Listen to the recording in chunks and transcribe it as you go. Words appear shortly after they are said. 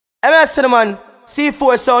MS the man,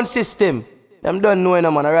 C4 sound system. Them don't know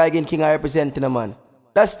no man, a Ragging King I representing the man.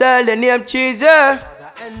 That style, the name cheese, oh,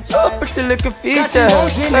 pretty little feature. So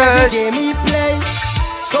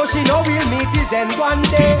she know we'll meet his end one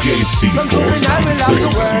day. Some criminal will have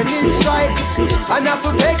to earn his stripe and have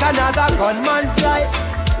to take another gunman's life.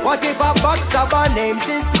 What if a backstabber names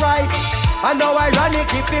his price? And now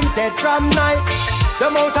ironic if him dead from night. The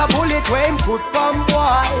amount of bullet when him put from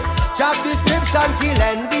boy. Job description, kill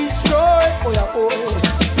and destroy.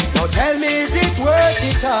 Now tell me, is it worth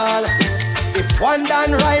it all? If one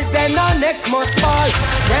done rise, then the next must fall.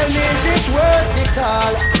 Tell me, is it worth it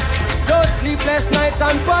all? Those sleepless nights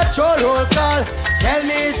and patrol roll call. Tell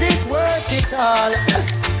me, is it worth it all?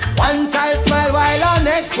 One child smile while the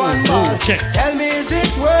next one ball. Tell me, is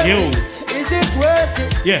it worth it? Is it worth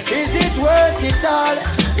it? Yeah. Is it worth it all?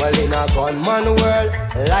 Well, in a gunman world,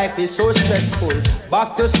 life is so stressful.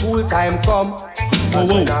 Back to school time come. Cause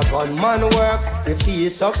when a gunman work, if he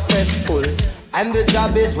is successful and the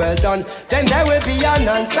job is well done, then there will be an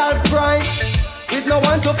unsolved crime with no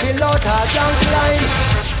one to fill out a junk line.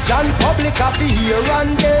 John Public happy here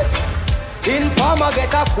and there. Informer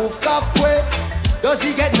get a poof cough way. Does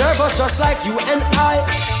he get nervous just like you and I?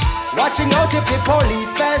 Watching out if the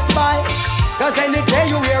police pass by. Cause any day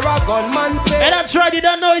you hear a gunman face. And that's right, you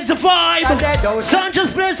don't know it's a vibe.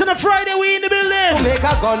 Sanchez Place on a Friday, we in the building. To make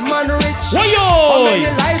a gunman rich. Why-yo? How many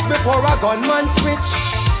lives before a gunman switch?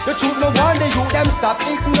 The truth no wonder you them stop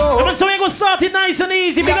ignore. So we're gonna start it nice and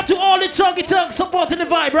easy. Big up to all the Tuggy Tug supporting the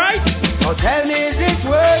vibe, right? Now tell me, is it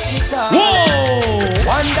worth it all? Whoa!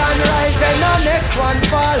 One done rise, then the next one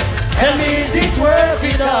fall. Tell me, is it worth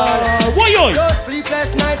it all? Why-yo? Those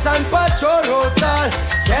sleepless nights and patrol roll call.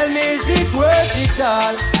 Tell me, is it worth it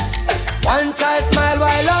all? One child smile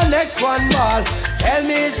while the next one ball. Tell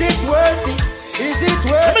me, is it worth it? Is it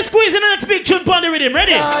worth it? Let me squeeze in the next big tune on the rhythm,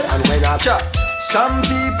 ready? And when I chop, some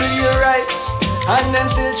people you're right, and them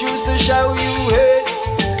still choose to show you hate.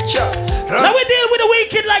 Chop. Now we deal with a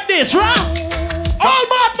weekend like this, right? All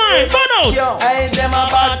bad mind, Bonos. I them a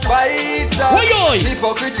bad fighters.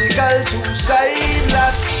 Hypocritical,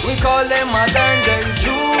 two-sideless. We call them modern day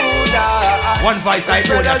Judas. One voice I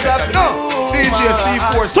told you. No, DJ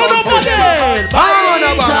C4 So no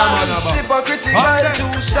hypocritical,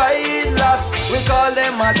 two-sideless. We call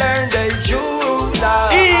them modern day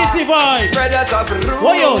Judas. Easy vibe. Spreaders of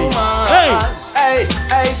rumors. Hey,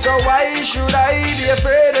 so why should I be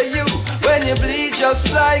afraid of you when you bleed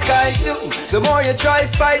just like I do? The more you try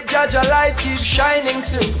fight, judge your light keeps shining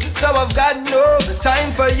too. So I've got no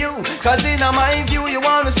time for you, cause in my view you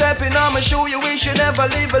wanna step in on my shoe. You wish you never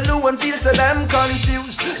leave a loo and feel so damn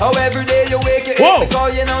confused. How every day you wake it up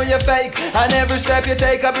because you know you're fake, and every step you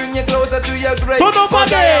take I bring you closer to your grave. So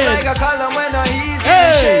nobody like a column when I easy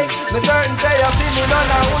shake. Me certain say I've seen me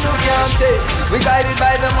none of who can't take. We guided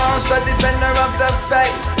by the monster, defender of the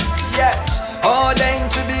faith. Yes,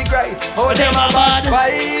 ordained to be great. Oh, them a bad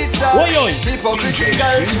fighters.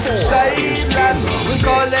 Hypocritical, two-sideless. We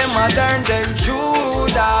call them modern day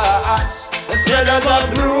Judas. The spreaders of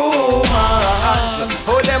rumors.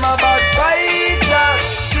 Oh, them a bad fighters.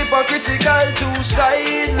 Hypocritical,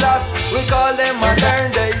 two-sideless. We call them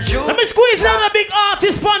modern day Judas. Let me squeeze down a big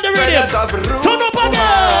artist on the rhythm. Turn up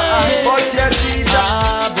again. What's your Jesus?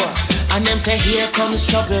 And them say here comes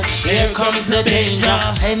trouble, here comes the danger.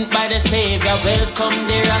 Sent by the Savior, welcome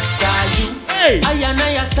the Rasta youth. I and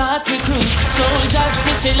I start recruit soldiers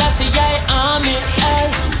for Selassie army.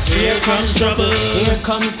 Here comes trouble, here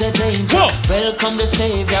comes the danger. Welcome the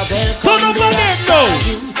Savior, welcome the Rasta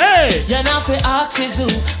youth. You're not for axes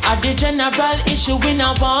who at the general issue in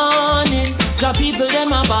a warning. Job people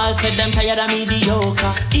them a ball, said them tired of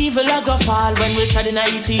mediocre. Evil a go fall when we tried in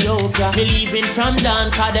Ethiopia. Believing from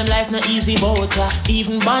down, cause them life no easy boat.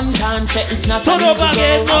 Even Bantan said it's not an easy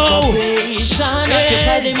go. Operation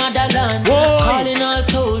occupy the motherland. Calling all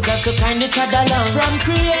soldiers to kind each other along. From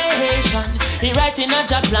creation, he writing a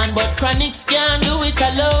job plan, but chronics can't do it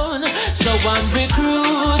alone. So I'm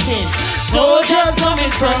recruiting soldiers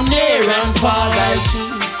coming from near and far by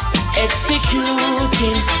choose.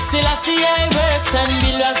 Executing Selassie works and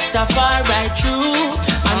be Rastafari true.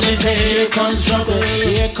 And they say here comes trouble,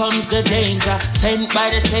 here comes the danger. Sent by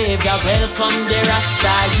the Savior, welcome the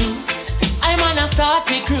Rasta youths. I'm gonna start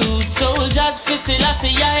recruit soldiers for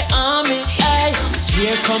Selassie army.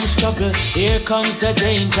 Here comes trouble, here comes the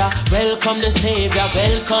danger. Welcome the Savior,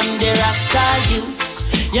 welcome the Rasta youths.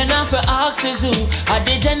 You're not for axes who at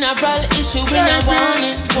the general issue in a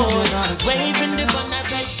warning code. Waving the gun at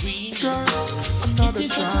red green. Another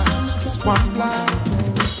time, just one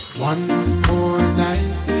life, one more night.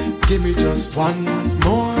 Give me just one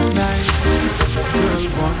more night, girl,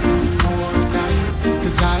 one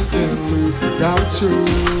without you.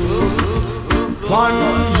 One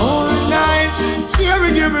more night, yeah,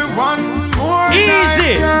 we give it one more Easy.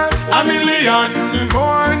 night, girl. A million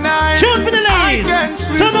more nights. Tune for the ladies.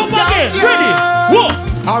 Turn up again. Ready? Whoa.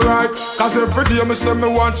 Alright, cause every day me say me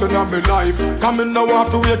want you in my life. Come in now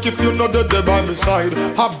off to wake if you know the day by my side.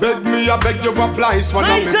 I beg you apply, so when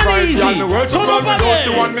Nice I'm crying. and Yeah, the world easy. to Turn God up without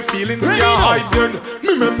again. you and me feelings Ready can't now. hide then.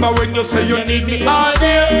 Remember when you say you need me all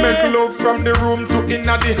day. Make love from the room to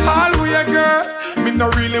inna the hallway, girl. Me no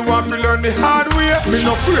really want to learn the hard way. Me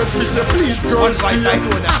no afraid to say please, girl. One voice I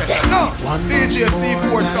do that. No, DJ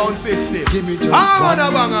C4 sound system. Give me just one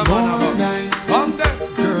more night.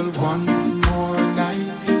 Girl, one more night.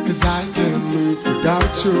 Cause I can't live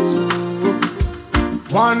without you.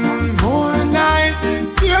 One more night.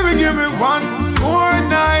 Yeah, we give it one more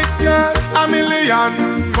night, girl. A million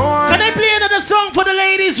more. Can I play another song for the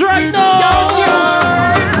ladies right now?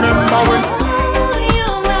 Remember when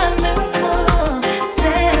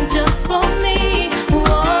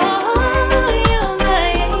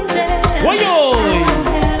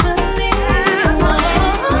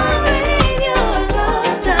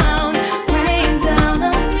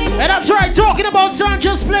talking about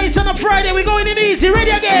Sandra's Place on a Friday. We're going in easy.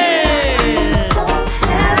 Ready again. So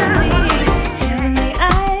heavenly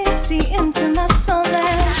eyes see into my soul.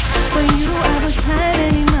 For you I would climb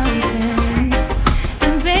any mountain.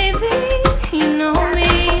 And baby, you know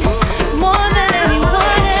me more than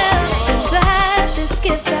anyone else. Beside this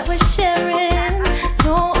gift that we're sharing,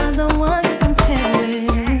 no other one to compare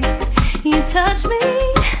with. You touch me,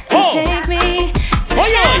 and take me to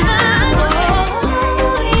heaven.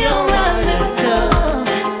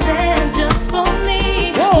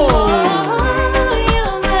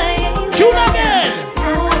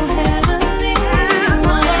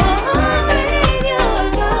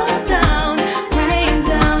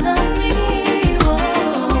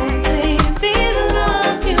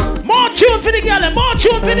 More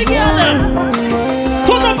tune for the girl.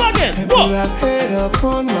 Turn up again. What? Head up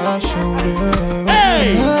on my shoulder.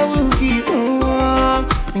 Hey. I will keep on,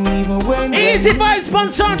 and even when Easy vibes on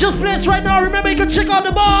Sandra's Place right now. Remember, you can check out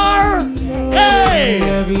the bar. Hey.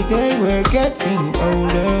 Every day we're getting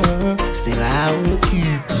older. Still I will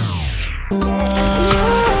keep you.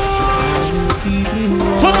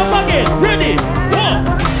 Turn up again. Ready?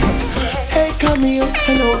 What? Hey, come here,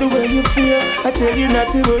 I know the way you feel. I tell you not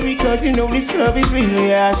to worry, cause you know this love is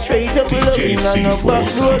really straight up loving and no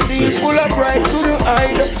backdoor deal. Full of pride to the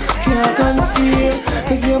hide, can't conceal.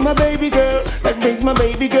 Cause you're my baby girl, that brings my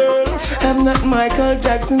baby girl. I'm not Michael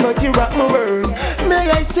Jackson, but you rock my world. May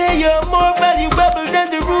I say you're more valuable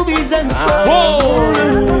than the rubies and pearls. Whoa.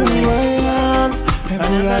 In my arms, and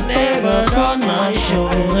I've never on my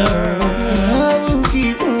shoulder. I will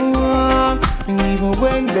keep you warm, and even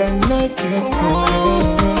when the night gets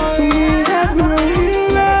cold.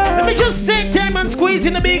 Let me just take time and squeeze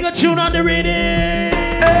in the bigger tune on the rhythm.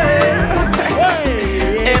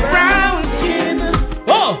 Hey, brown skin.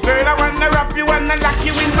 Oh, girl, I wanna wrap you, wanna lock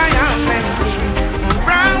you in my arms.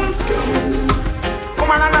 Brown skin.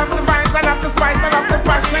 Woman, I love the vibes, I love the spice, I love the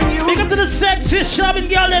passion. You. Big up to the sexy shopping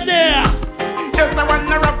girl in there. Yes, I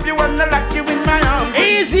wanna wrap you, wanna lock you in my arms.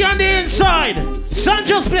 Easy on the inside.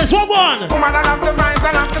 Sandra's Place, what one? Woman, I love the vibes,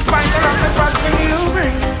 I love the spice, I love the passion you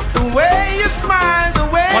bring. The way you smile, the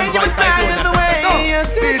way you smile, the way you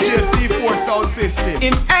DJ C4 sound system.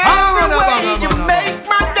 In every way you make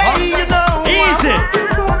my day, you know. Easy.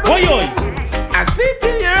 Oi, oi. I see it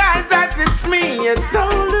in your eyes that it's me, it's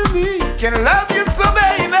only me. Can love you so,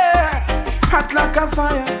 baby. Hot like a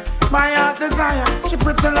fire, my heart desire. She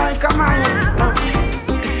pretty like a Maya.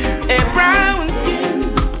 A brown skin.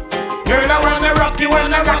 Girl, I wanna rock you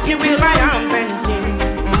with my arms and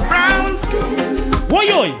brown skin. Oi,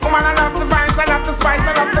 oi. Woman, I love the vibes, I love the spice,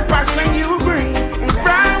 I love the passion you bring.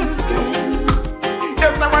 Brown skin.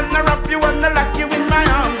 Yes, I wanna wrap you, wanna lock you in my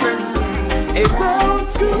arms and a brown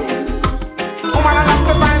skin. Woman, I love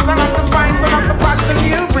the vibes, I love the spice, I love the passion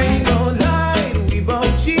you bring. Don't lie, we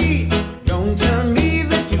both cheat. Don't tell me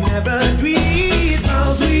that you never agreed.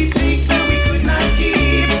 Vows we take that we could not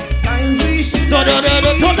keep. Times we should not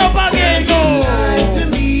keep. Turn up again, You lied to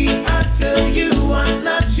me, I tell you what's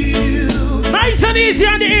not you. Nice and easy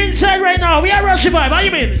on the inside right now. We are rushing vibe. How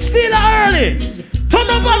you mean? Still early. Turn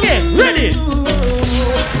up again. Ready?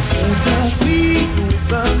 Sweet with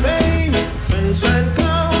the rain, sunshine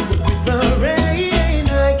come with the rain.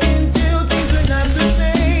 I can tell things are not the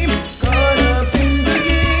same. Caught up in the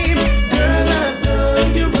game, girl, I've done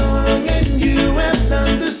you wrong and you have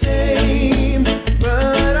done the same.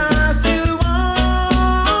 But I still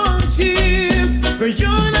want you, but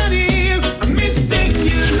you're not here. I'm missing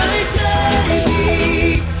you like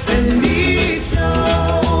crazy, and these show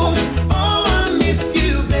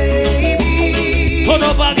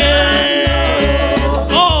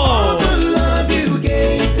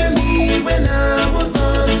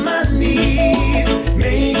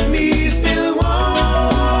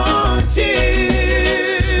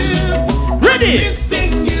it.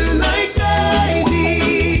 Missing you like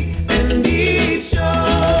crazy, and it shows.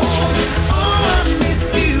 Oh, I miss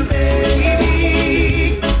you,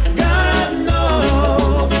 baby. God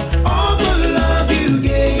knows all the love you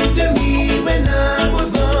gave to me when I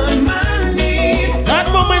was on my knees. That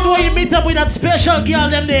moment where you meet up with that special girl,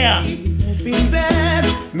 them there.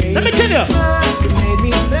 Let me tell you. Made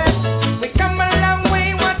me sad. We come a long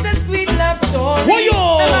way, what a sweet love story.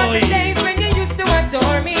 Whoa-yo. Remember the days when you used to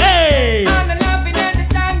adore me. Hey. All the loving at the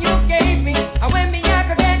time you gave me. And when me I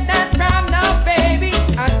could get that from now, baby.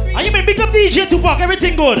 And you mean big up DJ Tupac,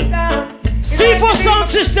 everything good. C4 sound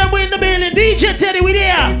system, we in the building. DJ Teddy, we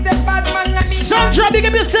there. Sandra, big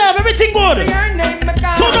up yourself, everything good. Turn up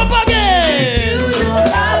again.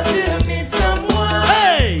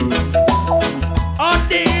 Hey. On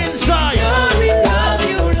the inside.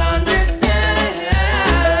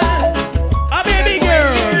 A baby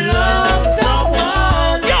girl.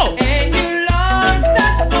 Yo. And you lost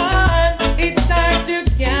that one. It's hard to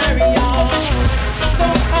carry on. So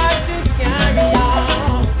hard to carry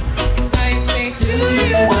on. I say, do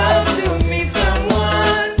you want to meet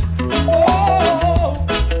someone? Oh,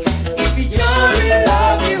 if you're in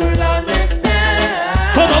love, you'll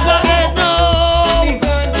understand. Turn up again now.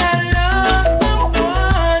 Because I love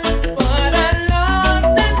someone, but I lost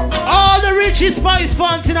that one. All the Richie Spice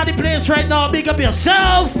fans in the place right now, big up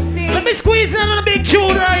yourself. Let me squeeze in on the big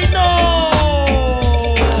tune right now.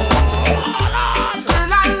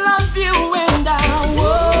 Girl, I love you and I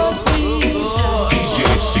won't be sure. DJ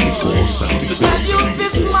C4 Sound Because you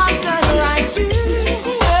this my girl right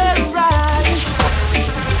here, right.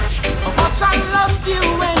 But I love you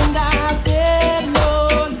and I dare no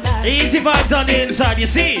lie. Easy vibes on the inside, you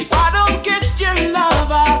see. If I don't get your love,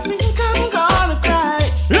 I think I'm gonna cry.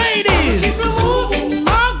 Ladies. Keep it moving,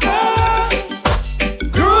 my girl.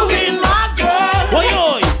 Grooving, my girl. Oi,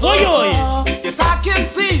 oi, oi, oi. If I can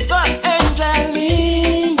see the angel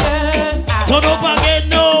in your eyes. Turn up again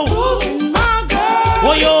now. Moving, my girl.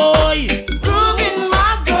 Oi, oi. Grooving,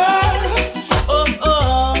 my girl. Oh,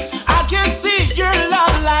 oh. I can see your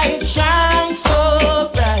love light shine so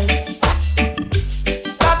bright.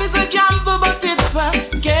 Love is a gamble, but it's a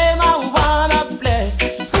game I wanna play.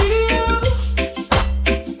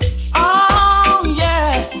 Oh,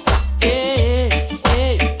 yeah. Hey,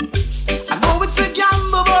 hey. I know it's a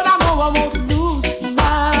gamble, but I know I won't lose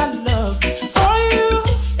my love for you.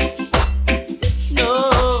 No,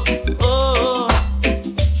 oh.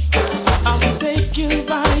 I will take you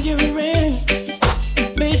by your ring,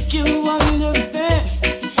 make you understand.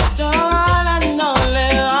 All and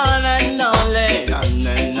only, all and only, all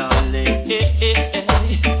and only.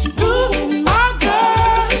 Moving my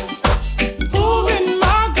girl, moving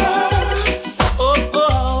my girl. Oh,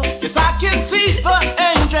 oh, yes, I can see the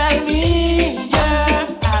angel in your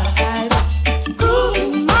eyes.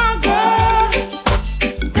 Grooving my girl,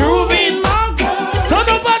 grooving my girl. Turn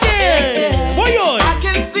up again. Oi, oi. I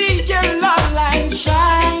can see your love light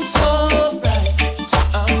shine so bright.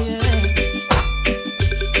 Oh yeah.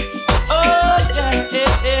 Oh yeah,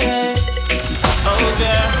 yeah, yeah. Oh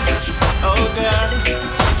girl, oh girl,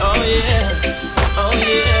 oh yeah, oh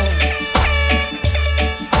yeah.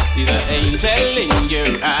 See the angel in your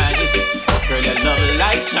eyes, girl. Your love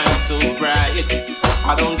light shine so bright.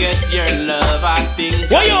 I don't get your love, I think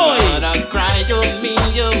Oi, I'm oi. gonna cry. You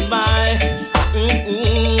mean you're mine.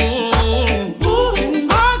 Moving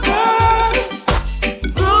my girl,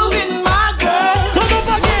 grooving my girl. Turn up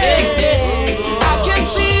again. I can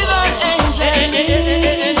see the angel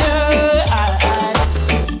in your eyes.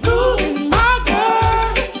 Grooving my girl.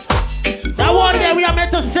 That one day we are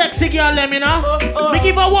met a sexy girl, let me know. Me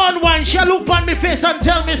give her one, she'll look on me face and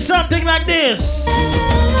tell me something like this.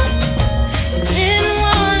 Didn't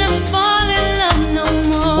wanna fall in love no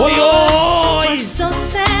more. Oi, oi. Was so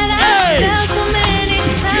sad, I Hey. felt so many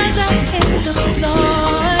times I hit the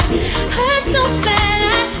floor. Hurt so bad,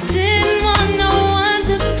 I didn't want no one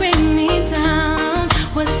to bring me down.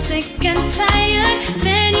 Was sick and tired,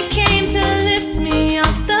 then you came to lift me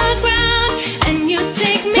off the ground, and you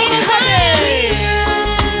take me higher.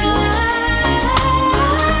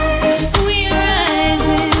 We rise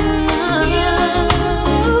in love.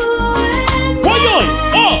 Oi, oi.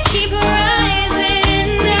 Oh. Keep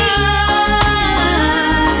rising up.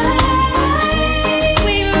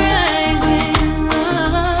 We rise in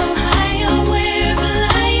love.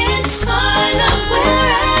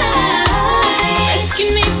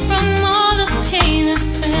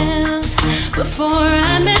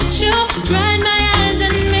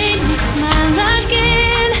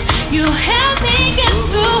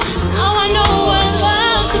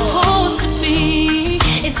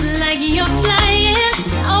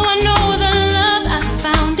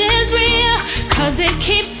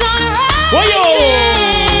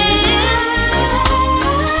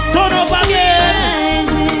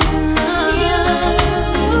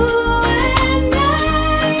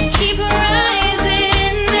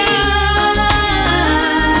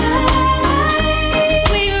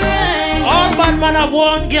 grab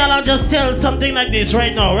one girl and just tell something like this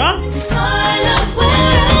right now, huh?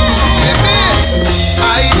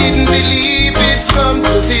 I didn't believe it's come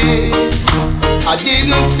to this. I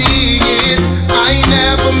didn't see it. I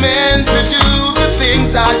never meant to do the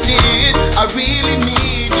things I did. I really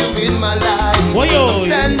need you in my life. I'm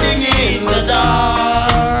standing in the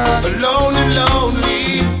dark, alone and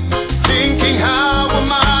lonely, thinking how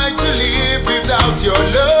am I to live without your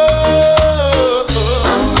love.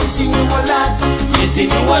 I'm missing you a lot, missing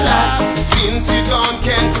you a lot. Since you gone,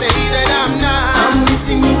 can't say that I'm not. I'm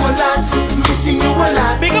missing you a lot, missing you a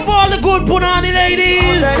lot. Big up all the good punani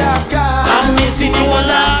ladies. I'm missing you a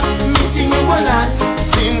lot, missing you a lot.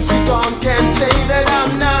 Since you gone, can't say that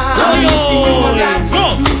I'm not. I'm missing you a lot,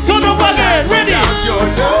 missing you a lot. Ready? Your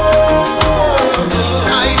love.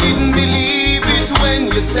 I didn't believe it when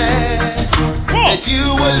you said that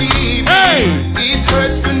you were leaving. It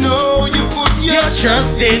hurts to know you put your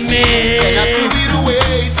trust in me, and I threw it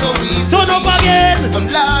away so easily. I'm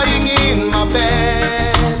lying in my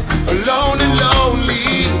bed, alone and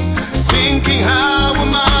lonely, thinking how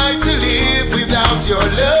am I to live without your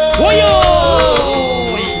love.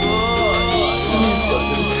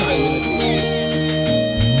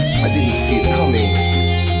 I didn't see it coming.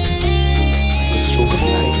 A stroke of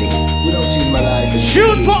lightning without you in my life.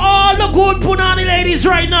 Shoot for all the good punani ladies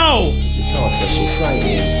right now. The thoughts are so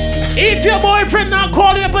frightening. If your boyfriend now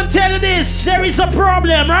call you up and tell you this, there is a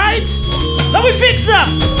problem, right? Let me fix that.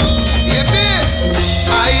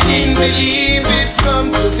 I didn't believe it's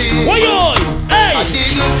come to this. I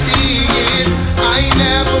didn't see it. I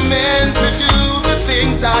never meant to do the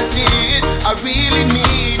things I did. I really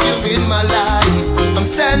need you in my life. I'm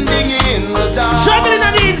standing in the dark, Shoving it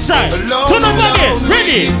on the inside. Turn up again.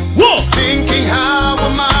 Ready? Whoa. Thinking how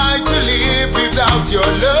am I to live without your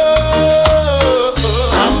love.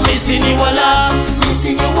 I'm missing you a lot,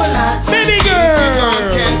 missing you a lot. Baby girl. Since you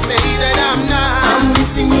gone, can't say that I'm not. I'm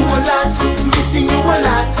missing you a lot, missing you a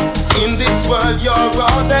lot. In this world you're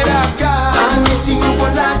all that I've got. I'm missing you a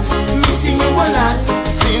lot, missing you a lot.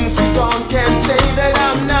 Since you gone, can't say that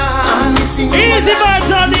I'm not. I'm missing you a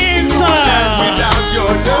lot, missing you a lot. Without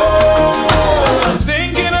your love, I'm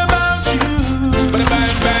thinking about you.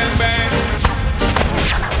 Bang, bang, bang.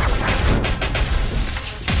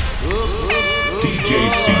 DJ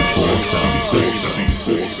C4 Sound System.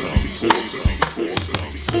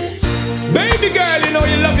 Baby girl, you know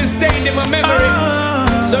your love is stained in my memory.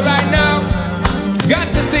 So right now, got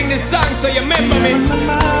to sing this song so you remember me.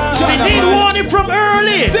 We need warning from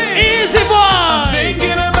early. Easy boy. I'm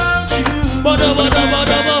thinking about you.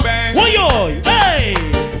 Hey.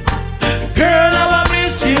 Girl, how I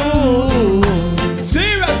miss you.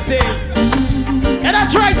 Serious thing. And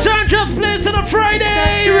that's right, Chandra's place on a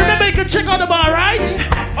Friday. Remember, you can check out the bar, right?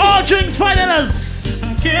 All drinks $5.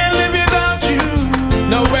 Can't live without you.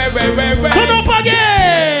 No, wait. Turn up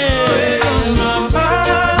again.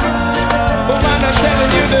 Woman, I'm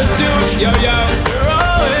telling you the truth. Yo. You're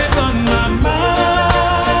always on my mind.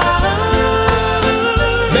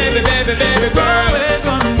 Baby, girl.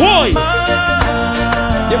 Boy.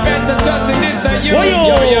 You better trust in this and you. Yo.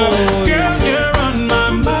 Girl, you're on my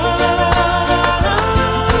mind.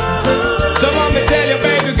 So let me tell you,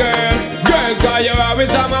 baby girl. Girl, cause you're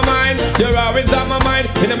always on my mind. You're always on my mind.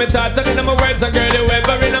 In my thoughts and in my words, and girl, you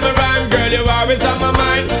ever in my rhyme. Girl, you're always on my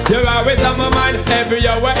mind. You're always on my mind. Every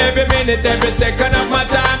hour, every minute, every second of my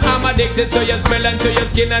time. I'm addicted to your smell and to your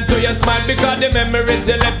skin and to your smile. Because the memories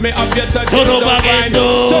you left me of your touch is so fine.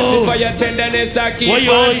 Searching for your tenderness, I keep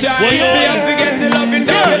on trying. Me and forget the loving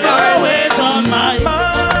down the line. You're always on my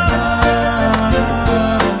mind.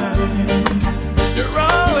 You're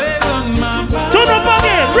always on my mind. Turn up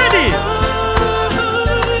again. Ready?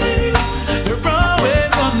 You're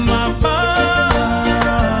always on my mind.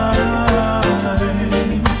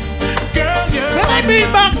 Girl, you're Can I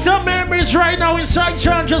bring back some memories right now inside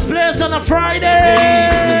Chandra's place on a Friday?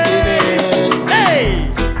 Hey!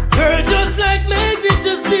 Girl, just like magnet,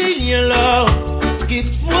 just in your love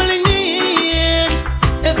keeps pulling me in.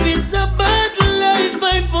 If it's a battle I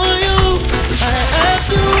fight for you, I have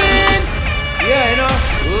to win. Yeah, you know.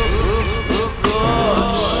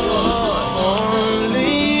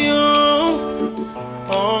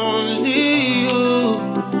 Only you.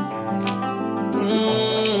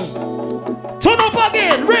 Turn up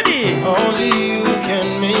again, ready? Only you can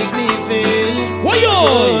make me feel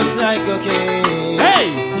just like a king. Hey!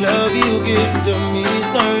 Love you give to me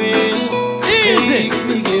so real. Easy. Makes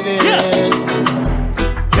me give in. Yeah.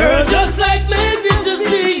 Girl, just like magnet, just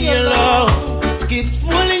in your love keeps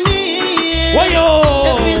pulling me in.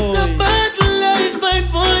 If it's a battle I fight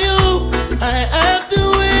for you, I have to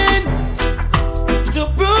win to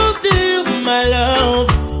prove to you my love.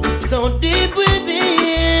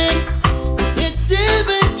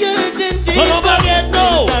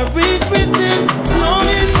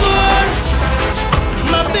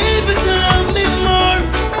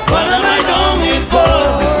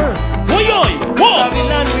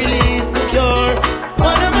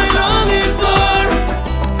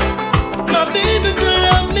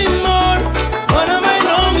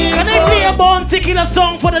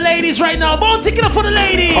 ladies right now. Born taking up for the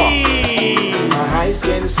ladies. My eyes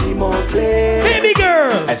can see more clear. Baby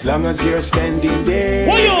girl. As long as you're standing there.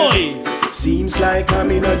 Oi. Seems like I'm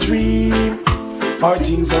in a dream. Our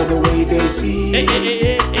things are the way they seem.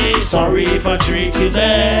 Sorry if I treat you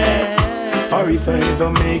bad, or if I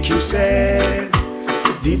ever make you sad.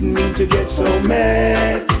 Didn't mean to get so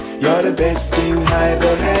mad. You're the best thing I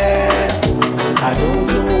ever had. I don't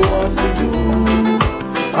know what to do.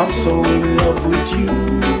 I'm so in love with you.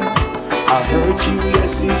 I hurt you,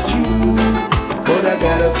 yes it's true, but I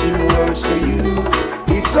got a few words for you.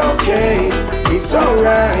 It's okay, it's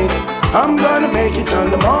alright. I'm gonna make it on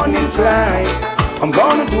the morning flight. I'm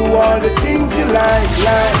gonna do all the things you like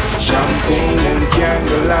champagne and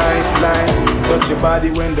candlelight, light. Touch your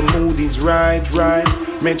body when the mood is right.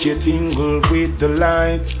 Make you tingle with the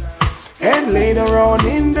light. And later on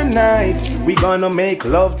in the night, we gonna make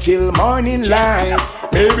love till morning light.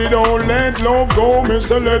 Baby, don't let love go,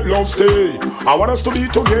 mister, let love stay. I want us to be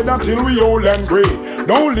together till we old and grey.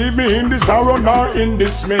 Don't leave me in this sorrow nor in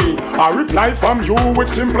dismay. I reply from you with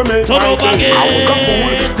simple make my day. I was a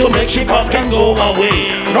fool to make she up and go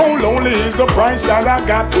away. No lonely is the price that I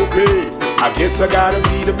got to pay. I guess I gotta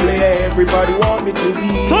be the player everybody want me to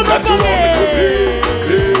be. That you want me to play.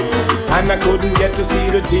 And I couldn't get to see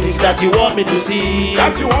the things that you want me to see.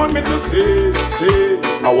 That you want me to see.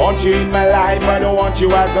 I want you in my life, I don't want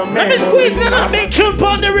you as a man. Let me squeeze that and make jump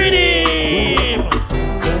on the rhythm.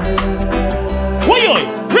 Oi,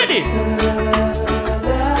 ready?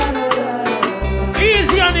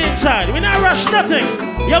 Easy on the inside, we not rush nothing.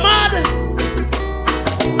 You mad?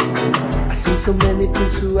 I've seen so many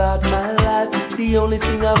things throughout my life. The only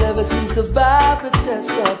thing I've ever seen survive the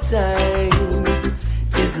test of time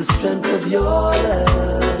is the strength of your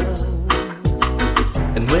love.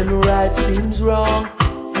 And when right seems wrong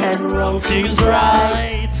and wrong seems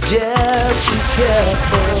right, just be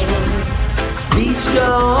careful, be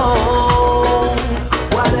strong.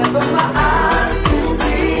 Whatever my eyes can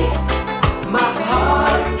see, my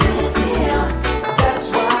heart can feel. That's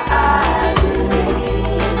why I believe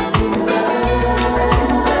in love.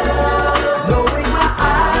 Knowing my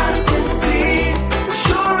eyes can see,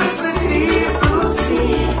 sure as the deep blue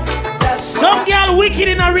sea. Some girl wicked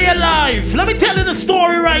in a real life. Let me tell you the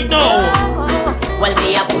story right now. Well,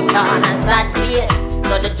 me a put on a sad face.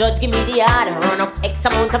 So the judge give me the order, run up X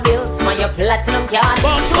amount of bills for your platinum card.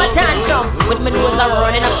 To a tantrum with my nose a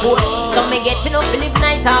running a court. So me get to know live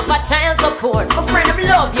nice off a child support. My friend, I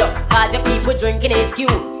love you, cause your people drinking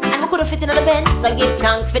HQ. And we coulda fit in the Benz, so give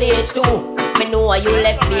thanks for the H2. Me know you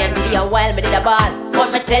left me and for a while me did a ball.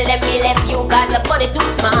 But me tell them me left you cause the body too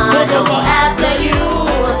small. Now after you,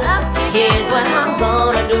 here's what I'm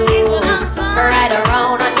gonna do. Right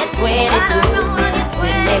around on your 22,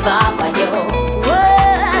 we'll live off of you.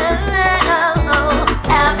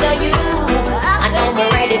 After you, I know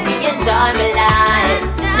I'm ready to enjoy my life.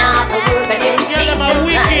 Now for work and everything's so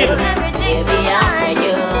nice. Give me after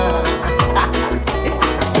you.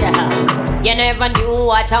 You never knew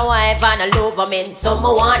what a wife and a lover meant. Some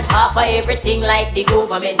want half of everything like the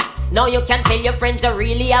government. Now you can tell your friends you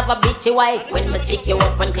really have a bitchy wife. When me stick you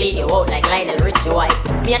up and clean you out like Lionel Richie wife.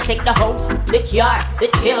 Me I take the house, the car, the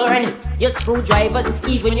children, your screwdrivers,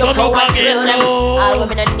 even your pro and drill them. All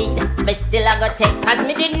women I need, me still I got take. Cause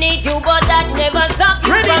me didn't need you, but that never stop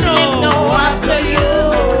you from them. Now after you,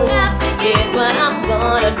 here's what I'm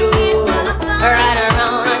gonna do. Right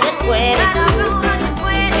around on the 22,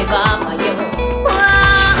 live off of you.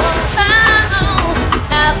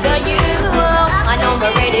 After you, I know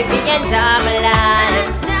I'm ready to enjoy my life.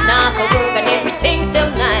 Now for work and everything's still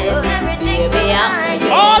nice. Give me after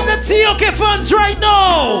you. All the TOK fans right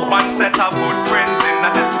now. One set of good friends in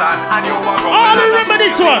the sun, and you are going. All remember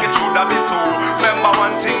this one. Remember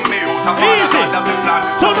one thing, me out of easy. Turn up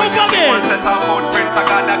again. One set of good friends, I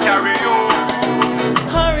gotta carry you.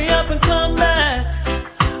 Hurry up and come back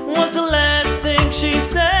was the last thing she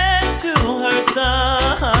said to her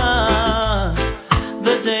son.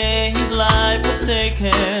 The day his life was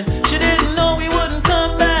taken, she didn't know he wouldn't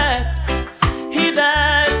come back. He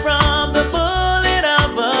died from the bullet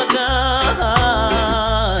of a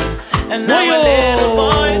gun, and now a little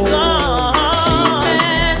boy's gone. She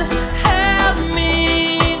said, help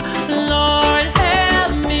me, Lord,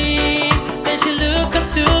 help me. Then she looked up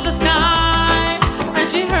to the sky.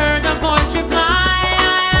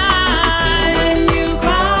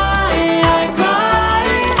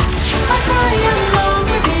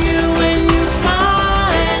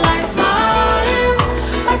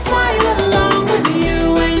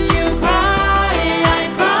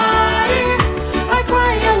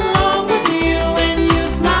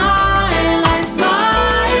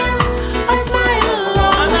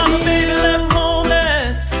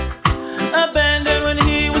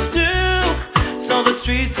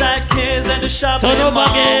 to shop with mom was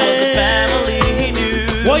the family he knew.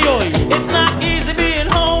 It's not easy being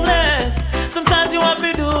homeless. Sometimes you have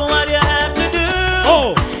to do what you have to do.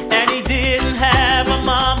 Oh. And he didn't have a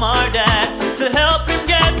mom or dad to help him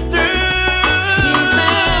get through. He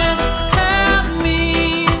said, help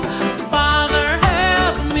me, Father,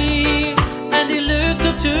 help me. And he looked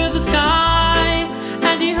up to the sky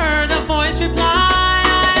and he heard a voice reply.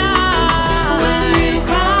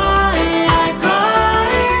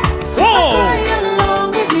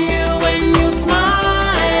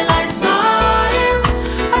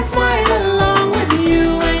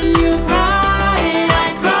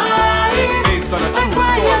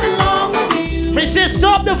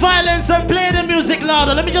 Stop the violence and play the music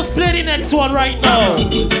louder. Let me just play the next one right now. Too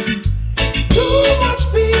much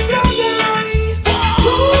people die.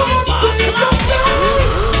 Too much people die.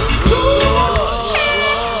 Too much.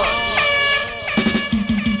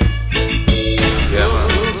 Yeah, man.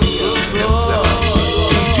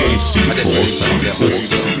 DJ C4 Sound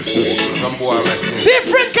System. Some boy wrestling.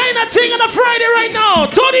 Different kind of thing on a Friday right now.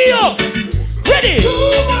 Tony up. Ready?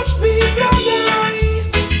 Too much people die.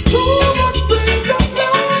 Too much brains are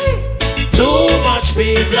fly. Too much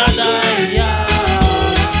people die.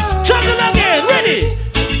 Juggle again. Ready?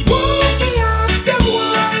 Why we ask them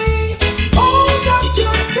why? All that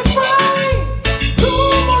justify.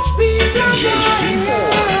 Too much people die.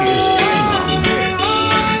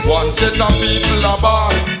 One set of people are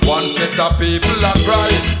born, one set of people are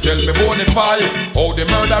cry. Tell me bonafide, how the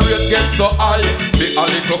murder rate gets so high. Be a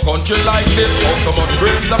little country like this, how so much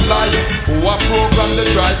brains apply. Who are programmed to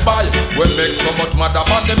drive-by? We make so much mad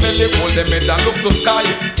about the belly, pull them head and look to sky.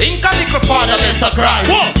 Think a little father, let's a cry.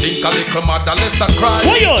 Whoa. Think a little mother, let's a cry.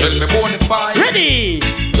 Whoa. Tell me bonafide. Ready?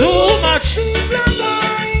 Too much people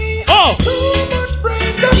die. Oh. Too much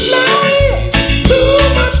brains are fly. Too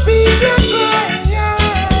much people cry.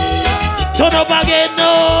 Turn up again,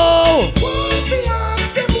 no. Why we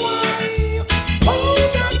ask them why? All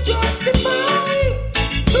that justify.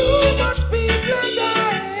 Too much people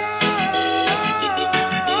die.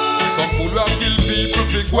 Some fool will kill people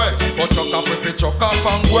for way, but chuck off if it chuck off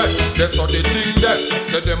and way. That's how they think that.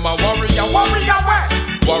 Say them a warrior, warrior way.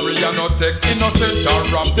 Warrior not take innocent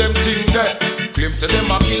and rob them thing there. Claim say them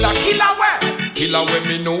a killer, killer way. Killer when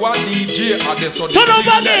me know a DJ, and that's how they Turn up think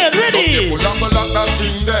that. again, ready? Some people don't go like that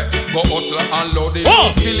thing there. Go hustle and load it, Oh.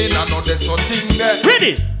 killing and know that's how thing there.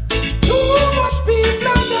 Ready? Too much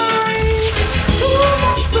people die. Too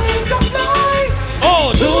much brains are fly.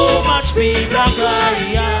 Oh, too much people are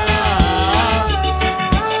crying.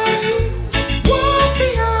 Why we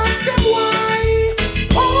ask them why?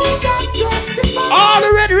 All that justify. All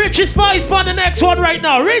the red Richie Spice for the next one right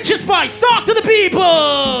now. Richie Spice, talk to the people.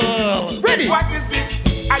 Ready? What is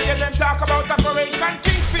this? I hear them talk about Operation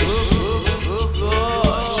Kingfish.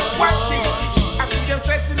 What's this? I see them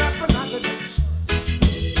setting up another bitch.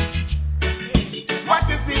 What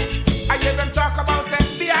is this? I hear them talk about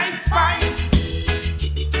FBI spies.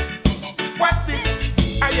 What's this?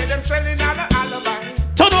 I hear them selling all the alibi.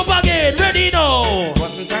 Turn up again, ready now.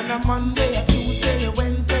 Wasn't on a Monday, a Tuesday, a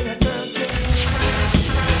Wednesday, a Thursday.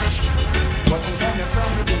 Wasn't on a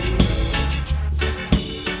Friday.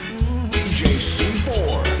 DJ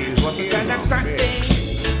C4 is Wasn't in on a the Sunday,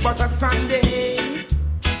 mix. but a Sunday.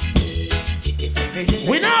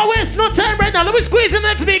 We now waste no time right now. Let me squeeze the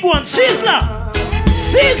next big one. Sizzler.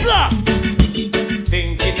 Sizzler.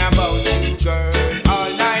 Thinking about you, girl,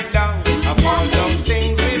 all night long. Of all those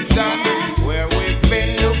things we've done, where we've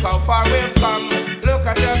been, look how far we've come. Look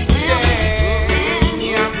at us today.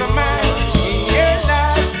 I'm the man in your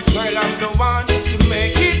life, girl. I'm the one to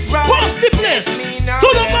make it right. Boss the place.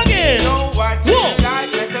 Turn up again. Know what you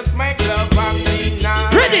like? Let us make love and be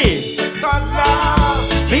nice. Ready? 'Cause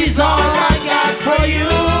love is all I got for you.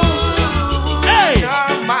 Hey.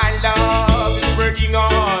 Now my love is spreading all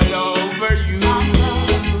over you.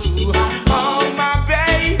 Oh my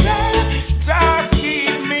baby, just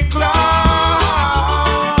keep me close.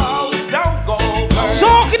 Don't go, girl.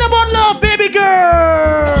 Talking about love, baby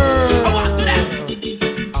girl.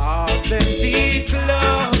 Authentic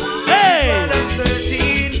love. Hey. What I'm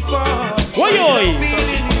searching for. Oi, oi.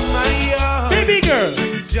 Feeling in my heart. Baby girl.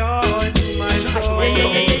 Joy to my soul.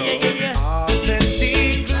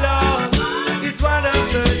 Authentic love is what I'm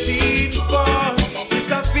searching for.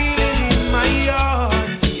 It's a feeling in my heart.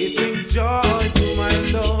 It brings joy to my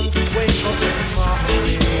soul. Wake up in the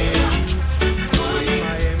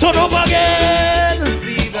morning. Turn up again.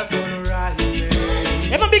 See the sun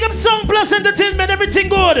rising. Ever big up Song Plus Entertainment, everything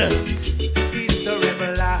good. It's a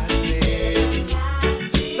everlasting.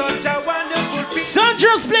 Such a wonderful feeling.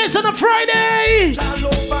 Sandra's place on a Friday. All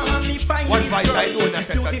over me, find One this voice I girl. know,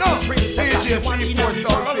 necessary. No, Beautiful princess. DJ DJ C4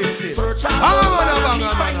 sound system.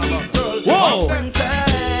 Whoa.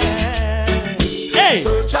 Hey.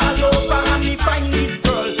 Search all over and me find this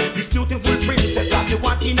girl, this beautiful princess that you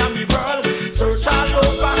want in a me world. Search all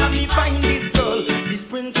over and me find this girl, this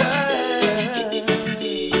princess.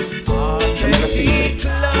 Authentic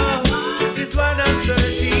love is what I'm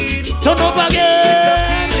searching for. Turn up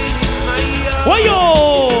again. Why yo?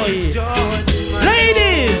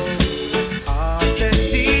 Ladies.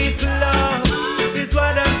 Authentic love is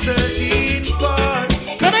what I'm searching for.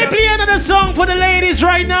 Can I play another song for the ladies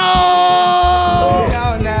right now?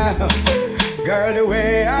 Oh, now, girl, the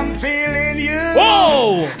way I'm feeling you.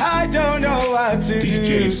 Whoa! I don't know what to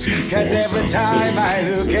do. Cause every time I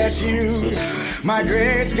look at you, my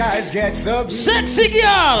gray skies get so sexy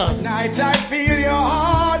girl. Night I feel your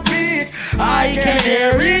heartbeat. I can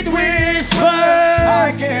hear it whisper.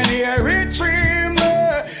 I can hear it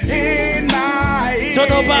tremble in my ear.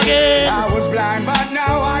 Turn up again. I was blind, but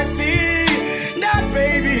now I see that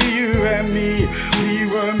baby, you and me, we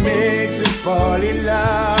were made to fall in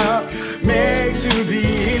love, made to be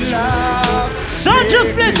in love. Son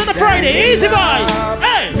just bless on the Friday, easy boys.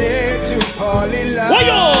 Hey. Made to fall in love.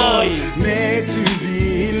 Why-yoy. Made to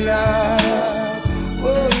be in love.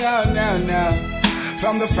 Oh, no.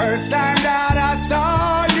 From the first time that I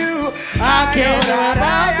saw you, I know that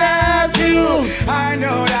I have you. I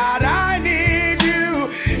know that I need you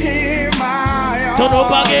in my arms. Turn up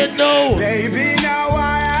again, no. Baby, now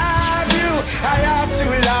I have you. I have to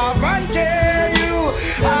love and care you.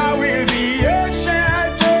 I will be your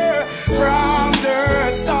shelter from the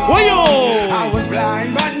storm. Why-yo. I was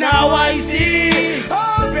blind, but now I see.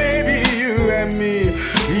 Oh, baby, you and me,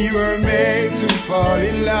 we were made to fall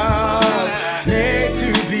in love, made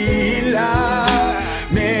to be in love,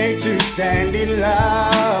 made to stand in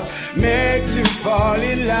love, made to fall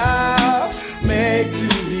in love, made to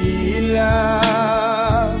be in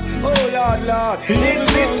love. Oh, Lord, is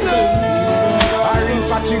this love or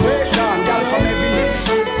infatuation? Girl from every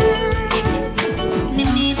nation. Me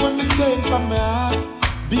mean when me say it from my heart.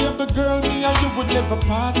 Baby girl, me and you would never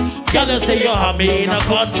part. Girl, you say you have me in a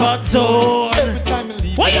comfort zone. Every time I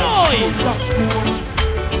leave,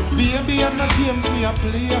 baby, I'm not games me a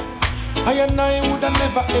play. I and I would have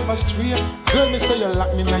never ever stray. Girl, me say you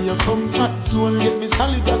lock me in your comfort zone. Get me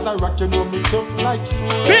solid as a rock, you know me tough like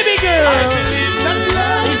stone. Baby girl, I believe that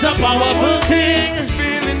love is a powerful thing.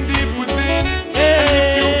 Feeling deep within. Hey. And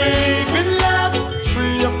if you believe in love,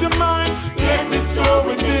 free up your mind, let this go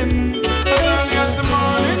within. As early as the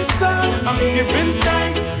morning star, I'm giving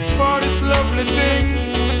thanks for this lovely thing.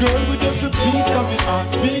 Girl, with every beat of me heart,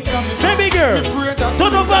 beat of me heart. Baby girl,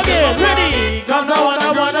 turn up again, ready? Cause I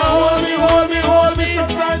wanna hold me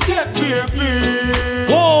subside yet, baby.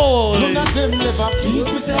 Hold. None of them never please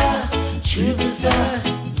me, sir. Treat me, sir.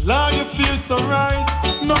 Lord, you feel so right.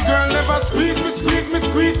 No girl never squeeze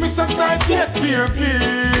me subside yet, baby.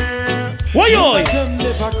 Why-yoy? Them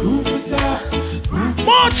never groove me, sir.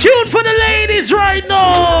 More tune for the ladies right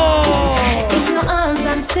now. In your arms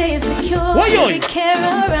I'm safe, secure. Why-yoy? The care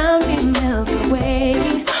around me melt away.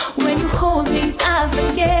 When you hold me, I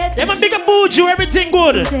forget. Them a big and bougie, everything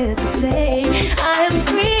good. To say I am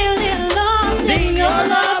really lost in your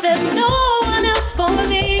love. There's no one else for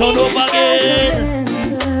me. Turn up again.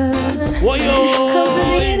 Why-yoy?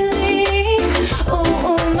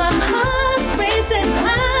 Oh, my heart's racing,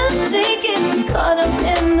 I'm shaking, caught up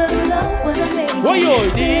in the love we're making. Why-yoy?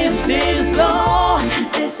 This is love.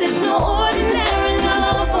 This is no ordinary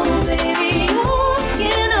love, oh baby. Your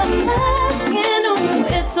skin on my skin, oh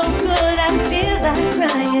it's so good I feel like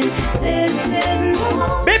crying. This is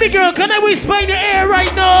no. Baby girl, can I whisper in the air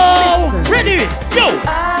right now? Listen. Ready? Yo.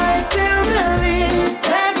 I still believe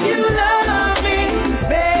that you love me,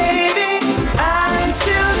 baby. I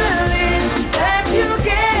still believe that you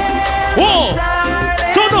care. Whoa. Darling,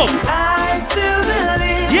 Turn up. I still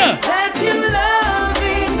believe that you love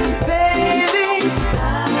me, baby.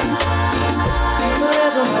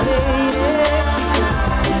 Forever, my lady.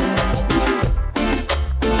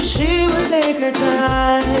 She would take her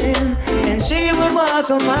time and she would walk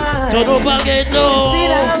a mile. Turn up again, no.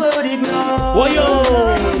 Still I would ignore. Why-yo?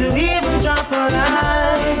 To even drop a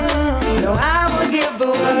line. No, I would give the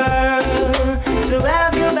world to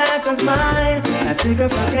have you back on mine. I took her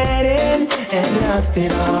for granted and lost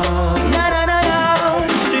it all. No.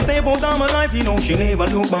 She stay both on my life, you know she never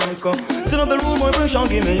look back. Sit on the room and push on,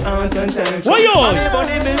 give me heart and thanks. Why-yo? I never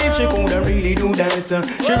did believe she could really do that.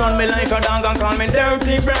 She run me like a dog and call me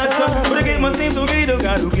dirty brat. But I get my seem to get a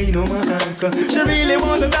guy who clean on my act. She really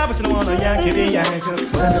wants to die, but she don't wanna yak it in yak.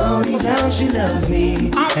 But I know deep down she loves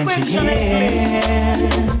me and she cares.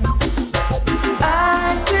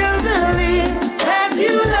 I still believe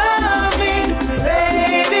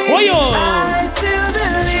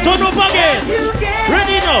again.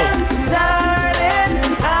 Ready now. Darling,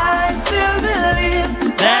 I still believe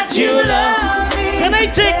that you love me. Can I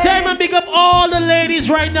take time and pick up all the ladies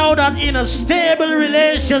right now that in a stable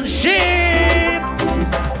relationship?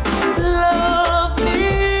 Love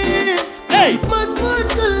is much more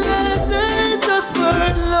to life than just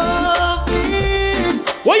word. Love is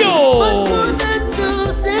much more than to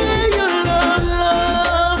say you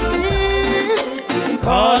love is.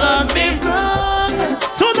 Call on me, brother.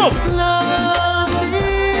 Turn up. Love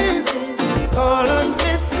is. Call on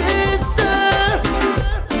me, sister.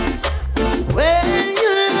 When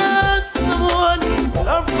you love someone,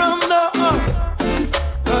 love from the heart.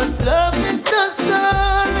 'Cause love is the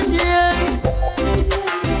start, yeah.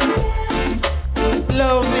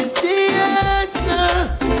 Love is the answer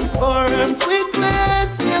for every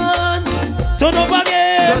question. Turn up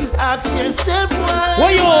again. Just ask yourself why.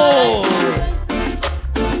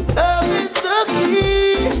 Love is the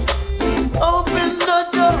key. Open the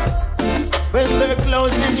door when they're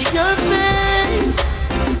closing your face.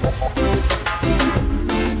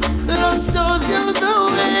 Love shows you the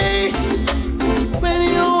way when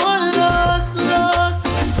you are lost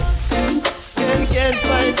and can't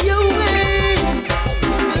find your way.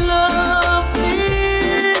 Love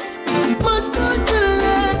is much more to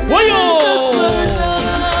life than just word.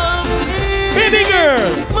 Love is baby girl.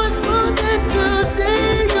 much more than to say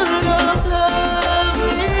you love. Love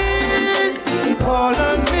is all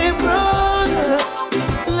on me, brother.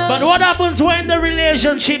 But what happens when the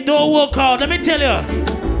relationship don't work out? Let me tell you.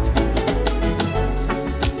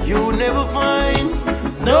 You never find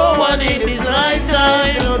no one in this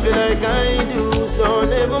lifetime to love you like I do, so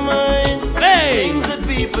never mind. Hey, things that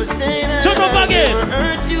people say that turn up again. never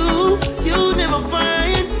hurt you. You never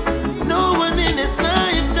find no one in this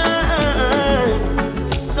lifetime,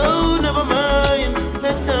 so never mind.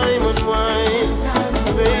 Let time unwind,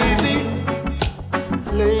 baby.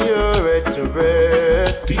 Lay your head to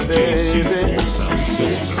rest, baby.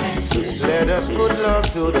 Let us put love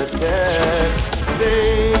to the test,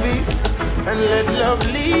 baby, and let love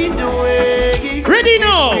lead the way. Ready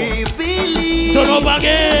now. We believe. Turn up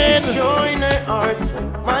again. Join our hearts,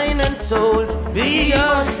 mind and souls. Be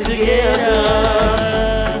us together.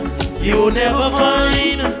 You never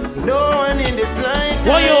find no one in this lifetime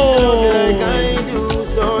to love you like I do,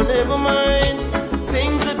 so never mind.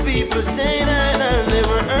 Things that people say that I'll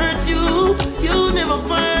never hurt you. You never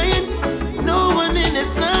find no one in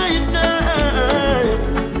this lifetime,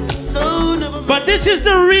 so never mind. But this is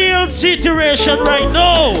the real situation right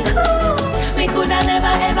now. We coulda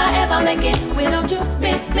never ever make it without you.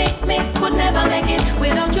 Me could never make it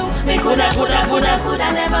without you. We coulda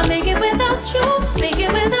never make it without you. Make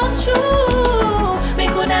it without you. We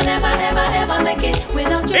coulda never ever make it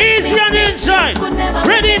without you. Easy on the inside.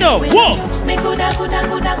 Ready now. Whoa. Me coulda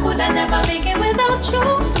never make it without you.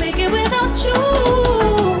 Make it without you.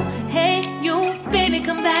 Hey, you baby,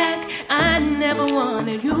 come back. I never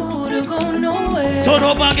wanted you to go nowhere. Turn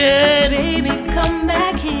up again. Baby, come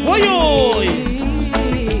back here.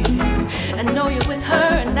 I know you're with her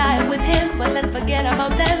and I with him, but let's forget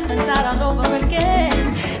about them and start all over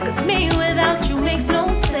again. 'Cause me without you makes no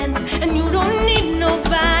sense, and you don't need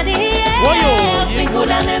nobody else. We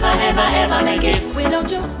coulda never ever make it without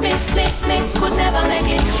you. Me could never make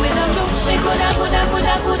it without you. We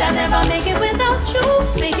coulda never make it without you.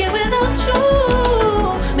 Make it without you.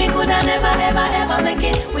 Me coulda never ever make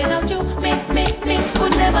it without you. Me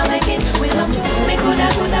could never make it without you. Me coulda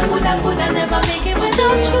never make it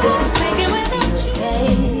without you. Make it without you.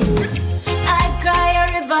 I cry a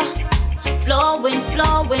river, flowing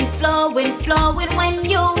when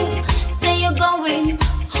you say you're going.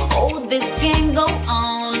 Oh, this can't go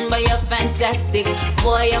on, but you're fantastic.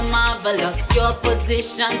 Boy, you're marvelous. Your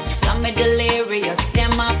positions got me delirious.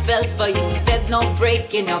 Damn, I fell for you. There's no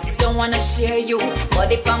breaking up. Don't wanna share you,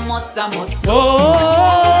 but if I must, I must. Oh,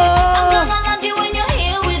 I'm gonna love you when you're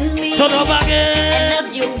here with me. Turn up again. I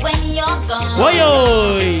love you when you're gone.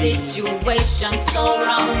 Situation so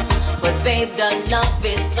wrong, but babe, the love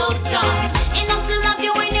is so strong. Enough to love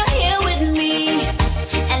you when you're here with me,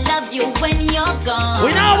 and love you when you're gone.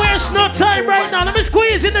 We now waste no time right now. Let me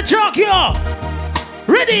squeeze in the chalk here.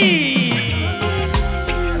 Ready?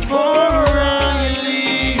 Before I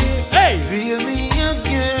leave, hey, feel me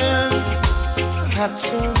again.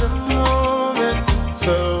 Capture the moment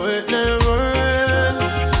so it never ends.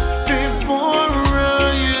 Before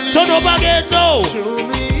I leave, turn up again now. Show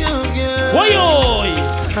me again. Why yo?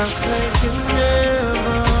 Act like you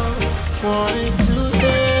never wanted to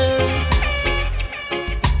end.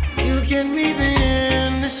 You can meet me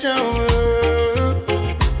in the shower.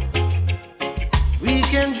 We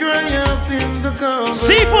can dry off in the car.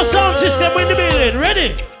 C4 sound system in the building.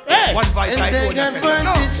 Ready? Hey. One voice I own your friend.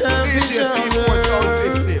 No, DJ C4 sound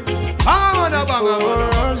system. Bang on, bang on.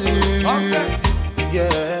 Okay.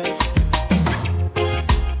 Yeah.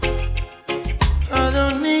 I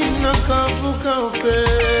don't need no coffee.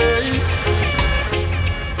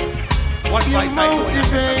 What voice I own your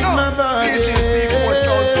friend. No, DJ C4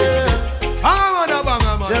 sound system. Bang on, bang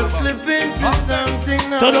on. Just slip into something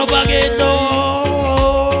now. Turn up again, no.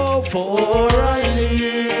 For I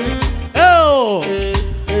live. Oh.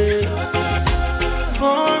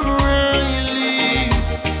 For I live.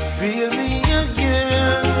 Feel me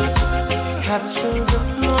again. Capture the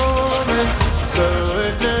moment. So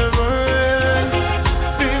it never ends.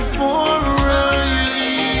 Before I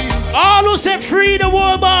leave. All who said free the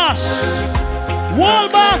wall boss. Wall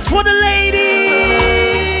boss for the lady.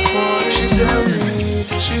 She tell me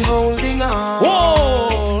she holding on.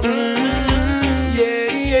 Whoa.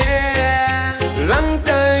 Yeah. Long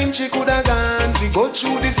time she coulda gone. We go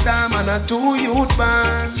through this time and a 2 youth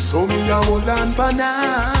band. So me a hold on for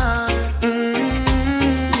now.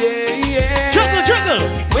 Yeah. Juggle.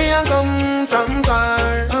 We a come from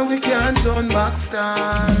far and we can't turn back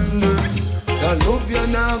stand. The love you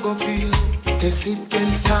now go feel. Test it can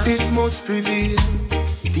start. It must prevail.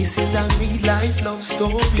 This is a real life love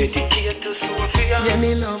story. Dedicated to Sophia. Yeah,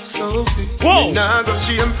 me love Sophie. Whoa. Me nah go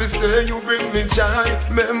shame for say you bring me joy.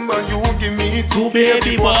 Remember you give me 2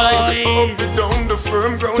 baby boy. Up it down the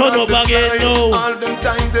firm ground Turn of up the again, slide. no. All them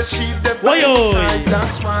time the sheep they by the side.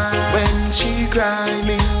 That's why when she cry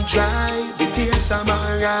me dry. The tears are my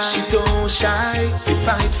eyes. She don't shy. They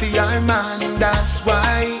fight for your man. That's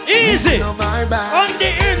why. Easy. Love her back. On the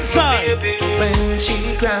inside. Baby, when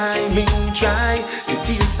she cry me dry. The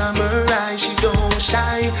tears are my eyes. She don't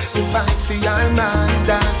shy. They fight for your man.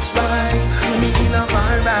 That's why me love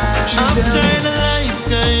her back. She I'm tell trying a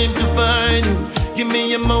lifetime to find you. Give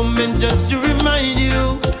me a moment just to remind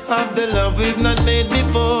you of the love we've not made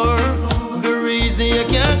before. The reason you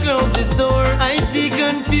can't close this door. I see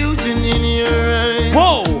confusion in your eyes.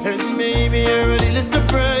 Whoa. And maybe you're a little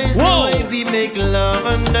surprised. Whoa. The way we make love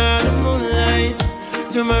under the moonlight.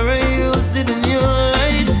 Tomorrow you'll sit in your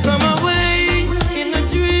light. Come away in a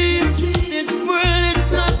dream. This world, it's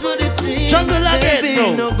not what it seems. Jungle again, Baby,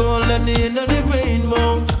 no. no gold at the end of the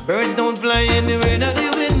rainbow. Birds don't fly anywhere that the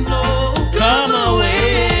wind blows. Come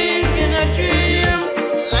away in a dream.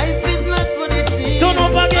 Life is not what it seems. Turn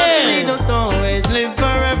up again. We don't always live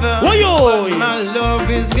forever. Whoa. But my love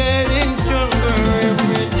is getting stronger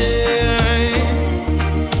every day.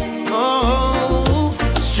 Oh,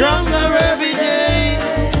 stronger every day.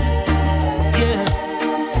 Yeah.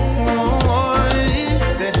 Oh,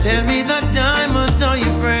 they tell me that diamonds are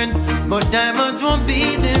your friends, but diamonds won't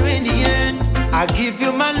be there in the end. I give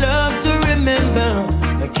you my love to remember.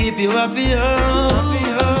 I keep you happier.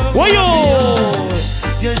 Whoa.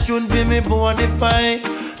 You shouldn't be me bonify.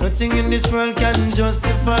 Nothing in this world can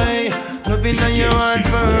justify loving on your heart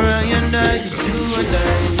for I and I.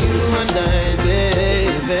 You and I,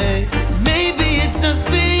 baby. Maybe it's just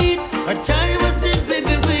fate. Our time was simply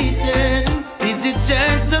been waiting. Is the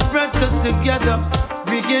chance that brought us together?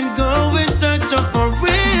 We can go in search of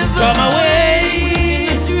forever. Come away.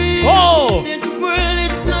 Oh. This world,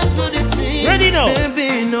 it's not what it seems. Ready now.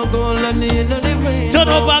 Baby, no gold on the end of the rainbow. Turn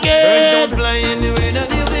up again. Birds don't fly anywhere that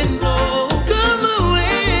the wind blows. Come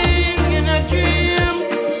away in a dream.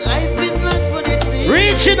 Life is not what it seems.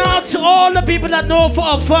 Reaching out to all the people that know for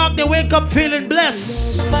a fact they wake up feeling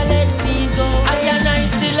blessed. But let me go. I and I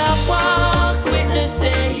still a walk with the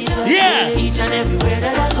Savior. Yeah. Each and everywhere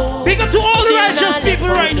that I go. Big up to all the righteous people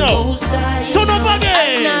right now. Turn up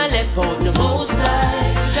again. I left out the Most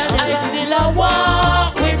High. I still a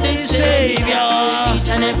walk with the Savior. Each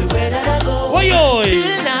and everywhere that I go. Oi.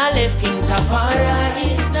 Still not left King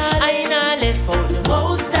Tafari. I not left out the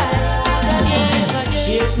Most High. Yeah.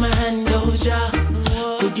 Here's my hand, Doja.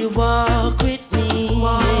 Could you walk with me?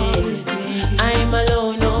 I'm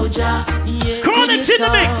alone, Doja. Chronics in the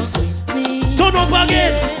mix. Turn up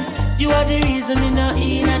again. Yes. You are the reason me not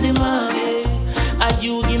in the market. And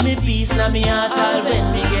you give me peace na me heart all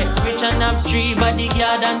when me get rich and have 3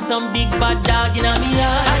 bodyguard and some big bad dog in me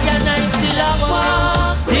heart. I and I still a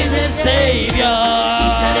walk with the Savior.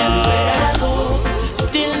 Each and everywhere that I go,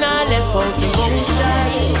 still not left out the Most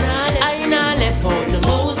High. I not left out the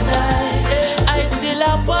Most High. I still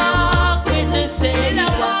a walk with the Savior.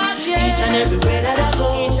 Each and everywhere that I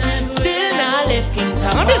go, still not left King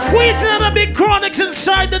Tafari. I'm just squeezing out a big Chronics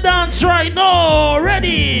inside the dance right now.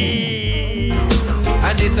 Ready?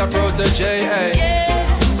 And it's a protege, hey.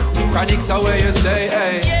 Yeah. Chronics are where you stay,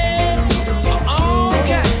 hey. Yeah.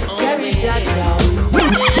 Okay. Carry that down.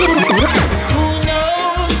 Who knows?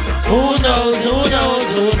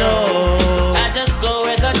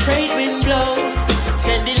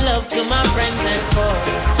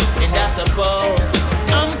 suppose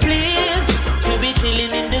I'm pleased to be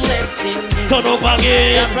chilling in the West Indies. Turn up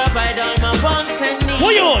again. I provide all my wants and needs.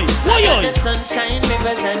 Why I got the sunshine,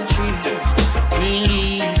 rivers and trees. Green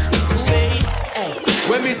leaves, wait, hey.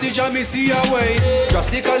 When me see Jah, me see a way.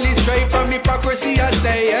 Drastically straight from hypocrisy, I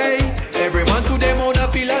say, hey. Every man to them own a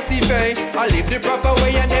philosophy. I live the proper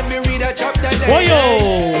way and then me read a chapter there.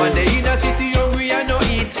 Man, they in a city hungry and no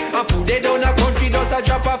eat. And food they down a country does a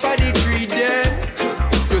drop off of the tree then.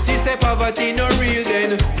 You see, say poverty no real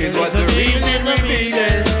then. Is what the real thing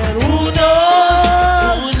revealing. Who knows?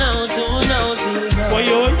 Who knows? Who knows? Who knows? Why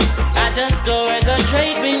yours? I just go where the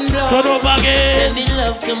trade wind blows. Turn up again. Sending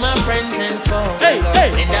love to my friends and foes. Hey,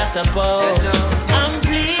 hey. And I suppose I'm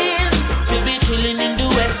pleased to be chilling in the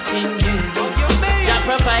West Indies. I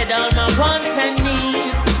provide all my wants and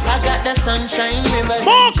needs. I got the sunshine, rivers.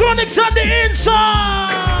 More chronics on the inside.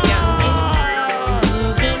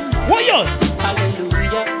 Why yours?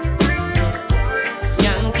 Hallelujah.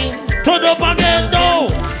 Skanking. Turn up again though.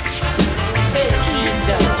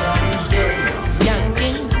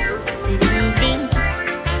 Skanking. Moving.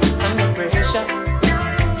 Under pressure.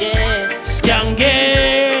 Yeah.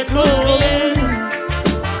 Skanking. Moving.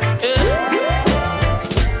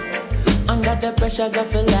 Under the pressures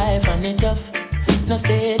of a life and it tough. Now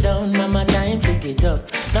stay down, mama, time pick it up.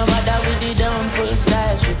 No matter with the down, full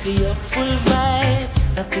style, strictly up, full vibe.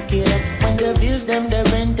 Now pick it up when the bills, them, the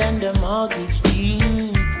rent and the mortgage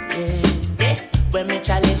due. Yeah, yeah. When me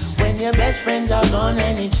chalice, when your best friends are gone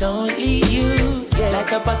and it's only you. Yeah,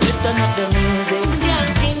 like up a split, turn up the music.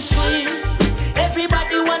 Skanking sweet,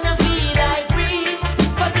 everybody wanna feel like free.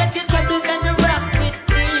 Forget your troubles and the rock with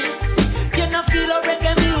me. You know feel a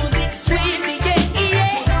reggae music sweet.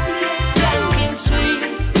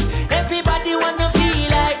 Everybody wanna feel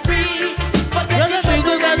like free. Forget the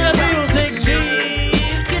troubles and the music sweet.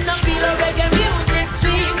 You know feel a reggae music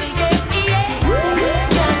sweet. Yeah.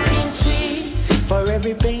 Skanking sweet. For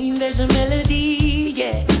every pain there's a melody.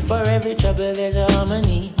 Yeah. For every trouble there's a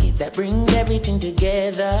harmony that brings everything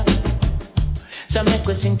together. So make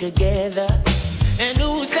us sing together. And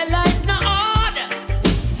who say life no order?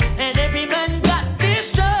 And every man got this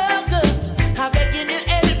struggle. I beg you to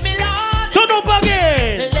help me, Lord. Turn up again.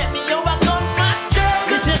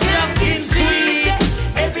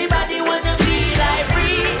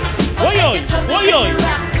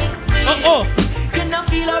 You know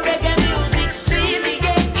feel a reggae music sweet,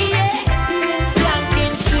 yeah.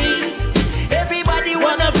 Skanking sweet. Everybody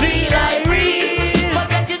wanna feel like real.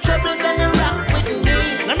 Forget your troubles and rock with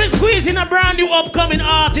me. Let me squeeze in a brand new upcoming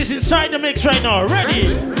artist inside the mix right now.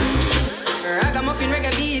 Ready? Ragamuffin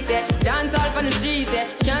reggae beat, dance all on the street,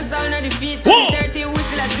 can't stall no defeat. 2030 we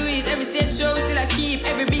still a do it, every stage show we still a keep.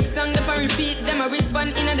 Every big song them a repeat, them a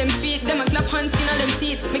respond in a them feet, them a clap hands in a them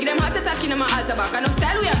teeth. Make them heart attack in a altar back, enough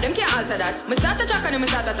style we have, them can't alter that. Me start a track and them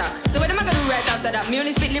start attack, so what am I gonna do right after that? Me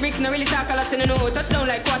only spit lyrics, no really talk a lot, and I know touchdown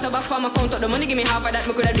like quarterback for my count up. The money give me half of that,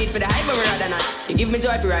 me coulda do it for the hype, but rather not. You give me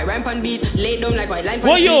joy for right rhyme on beat, lay down like white line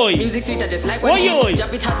on street. Music sweet, I just like one cheek,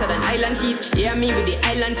 drop it hotter than island heat. Yeah, me with the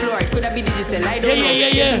island floor, it coulda be digital, I don't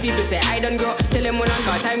know. Some people say I don't grow. Tell them when on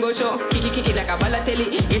call time go show. Kick it like a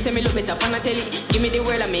ballatelli. You say me look better on a telly. Give me the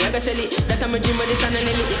world and me I go shelly. That I'm a dream with the sun and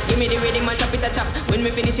Nelly. Give me the rhythm and chop it a chop. When me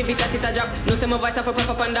finish if it a drop. No say my voice up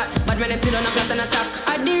up on that. But man still on a flat and attack.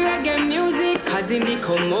 I the reggae music causing the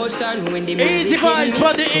commotion. When the music hit me,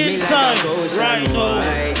 for the inside like right now.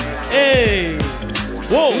 Hey,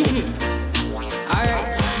 whoa.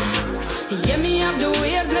 Alright. Yeah, me have the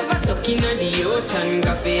waves never stuck in the ocean.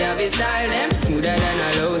 Coffee have a style them smoother than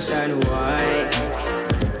a lotion. Why?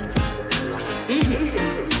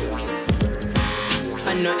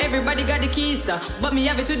 I know everybody got the keys, but me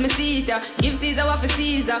have it with me seat. Give Caesar what for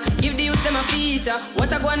Caesar, give the youth them a feature.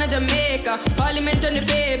 What I go on to Jamaica, Parliament on the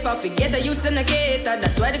paper. Forget the youths them a cater,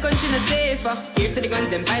 that's why the country not safer. Here's the guns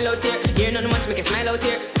them pile out here, here not much make a smile out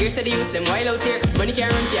here. Here's the youths them wild out here, money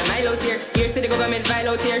can't run for a mile out here. Here's the government file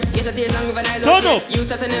out here, get a tears long with an eye out here.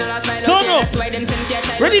 Youths are turning a last mile out here, that's why them send for a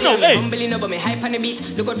child out here. Me humbly no, but me hype on the beat.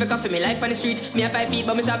 Look out for coffee, me life on the street. Me have 5 feet,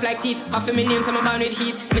 but me sharp like teeth. Coffee me name, so I'm bound with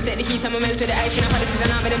heat. Me take the heat and me melt with the ice in a politician.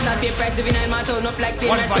 Now me them start pay price, juvenile my tone off like play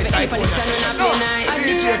nice. Give me politician when I play nice. I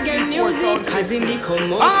do reggae music, causing the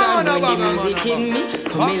commotion. When the music hit me,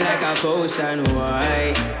 coming like a potion.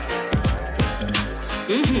 Why?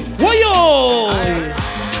 Why yo? Alright.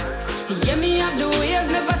 Yeah, me have the waves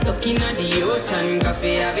never stuck in the ocean.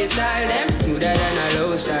 Coffee have a style them smoother than a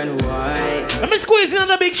lotion. Why? Let me squeeze in on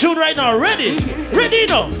the big tune right now. Ready? Ready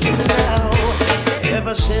now.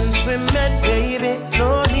 Ever since we met, baby,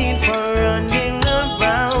 no need for running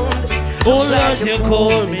around. Oh Lord, you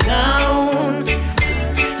cool me down.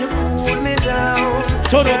 You cool me down.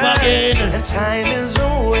 Turn up again. And time is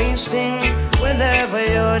wasting whenever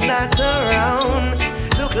you're not around.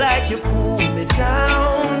 Look like you cool me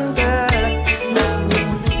down, girl.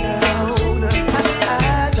 Cool me down.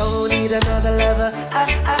 I don't need another lover.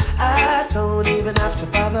 I don't even have to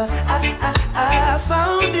bother. I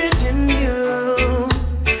found it in you.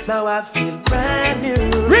 Now I feel brand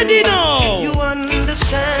new. Ready now. You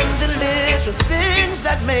understand the little things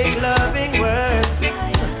that make loving worth.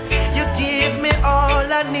 You give me all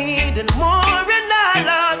I need and more, and I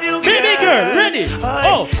love you, girl. Baby girl, ready?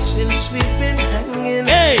 Oh. Since we've been hanging,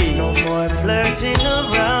 hey, no more flirting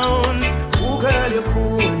around. Oh, girl, you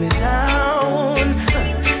cool me down.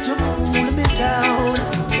 You cool me down,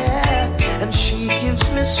 yeah. And she gives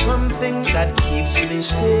me something that keeps me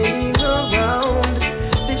staying around.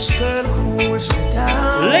 This girl cools me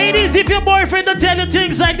down. Ladies, if your boyfriend don't tell you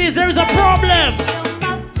things like this, there is a problem.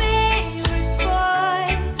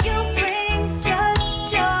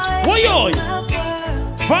 Boy,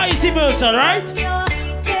 vice versa, right?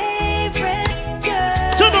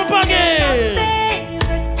 Turn up again.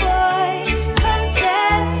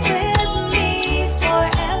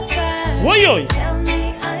 Boy, oh.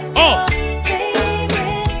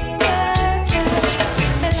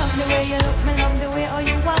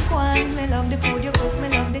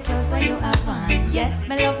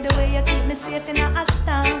 Safe in a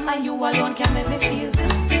storm, and you alone can make me feel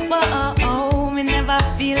calm. But me never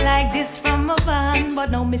feel like this from a van. But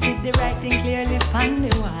now me see the right thing clearly on the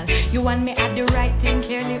wall. You want me at the right thing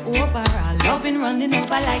clearly overall. Loving running over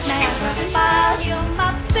like Niagara Falls. You're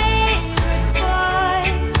my favorite boy.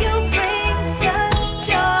 You bring such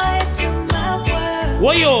joy to my world.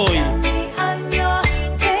 Why, tell me I'm your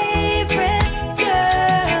favorite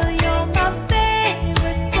girl. You're my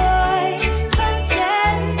favorite boy. Come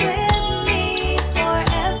dance with me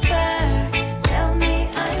forever. Tell me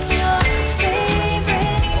I'm your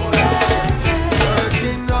favorite girl.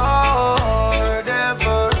 Working hard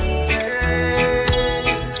every day.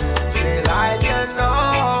 Feel like you know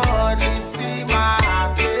hardly see my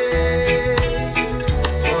face.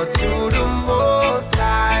 But to the most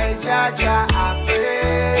I judge I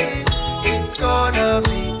pray. It's gonna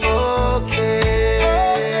be okay.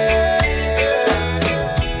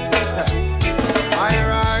 I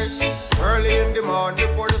rise early in the morning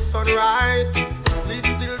before the sunrise. Sleep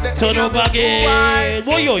still the turn up again.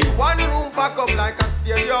 Boy, oh. one room pack up like a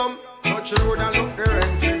stadium. Touch the road and look the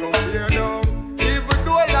rent we gon' clear down. Even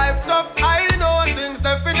though life tough, I know things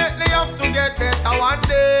definitely have to get better one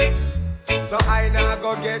day. So I now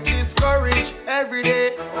go get discouraged every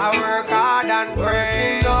day. I work hard and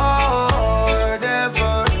pray. Working hard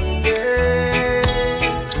every day.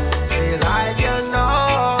 Feel like you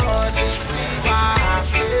know to see my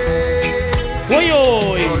face. Boy,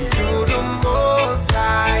 oh. But to the most I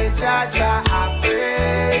judge I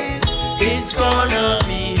pray. It's gonna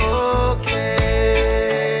be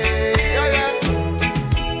okay. Yeah.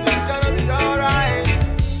 It's gonna be alright.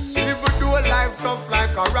 Even though life tough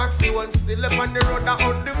like a rock stone, still up on the road and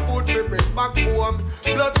on the food we bring back home.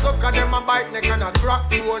 Blood sucker them a bite neck and a crack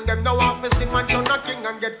bone. Them now want to see man turn a king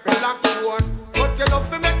and get feel like one. But you love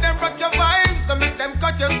to make them rock your vibes, to make them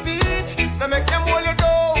cut your speed, to make them hold you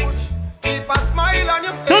down. Keep a smile on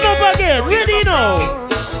your face. Turn up again, ready now.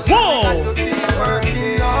 Whoa. Keep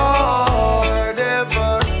working hard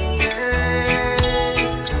every day.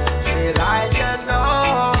 Feel like you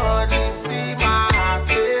know to see my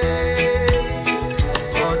face.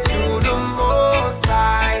 But to the most I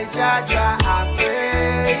judge I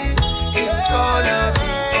pray. It's gonna be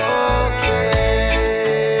okay.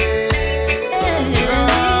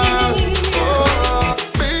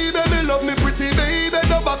 Baby, me love me pretty baby.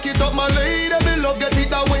 Don't back it up my lady. Me love get it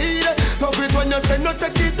that way. Love it when you say no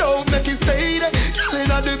take it out, make it stay there. Girl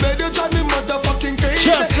inna the bed, you drive me motherfucking crazy.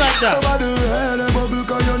 Just like that. Over the red bubble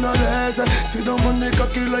 'cause you're not lazy. Sit down on the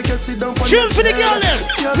cocky like you sit down on chill for the girl them.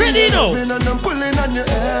 Ready now. And I'm pulling on your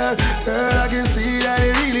hair. Girl, I can see that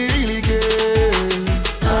you really, really care.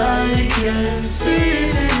 I can see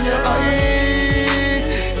it in your eyes.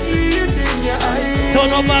 See it in your eyes.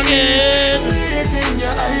 Turn up again. See it in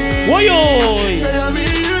your eyes. Why, oh. Say I mean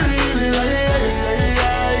you really like.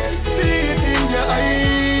 See it in your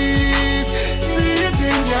eyes. See it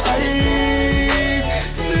in your eyes.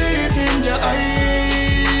 See it in your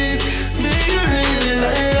eyes. Me you really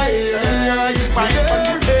like. My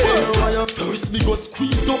girl, first me go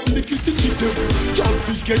squeeze up, make it to them. Can't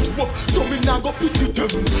forget work, so me now go pity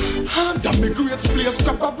them. Hand me great place,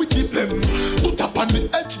 grab up with them. Put up on the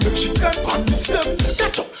edge, make she climb on the stem.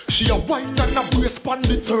 Catch up, she a wine and a brace on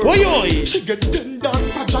the turn. Oi, oi. She get tender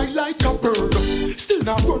and fragile like a bird. Still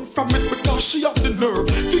not run from it because she have the nerve.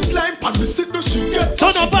 Think climb on the seat, no she get.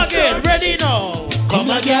 Turn up again, ready now. Come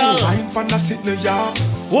here, girl. Climb on the seat, no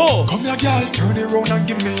yaps. Whoa. Come here, girl. Turn it around and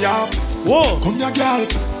give me yaps. Whoa. Come here, girl.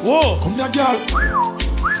 Whoa. Come here, girl.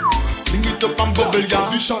 Bring it up and bubble your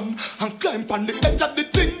position and climb on the edge of the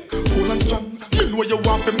thing. Hold on strong. Me know you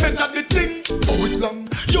want to measure the thing. Oh, it long.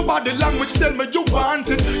 Your body language tell me you want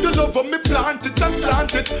it. You love how me plant it and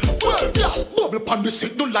slant it. Well, yeah, bubble on the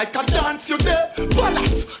seat, do like a dance you there.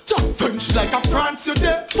 Balance, talk French like a France you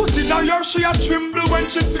there. Foot in her ear, she a tremble when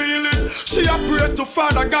she feel it. She a pray to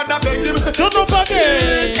Father God, I beg him. Turn up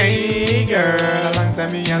again. Hey girl, a long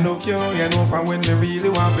time me a look you. You know from when me really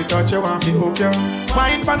want to touch you, want me hook you.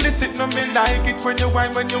 Wine from the seat, no me like it when you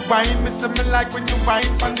wine, me say me like when you wine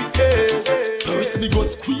from the head. First me go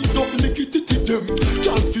squeeze up, lick it to them.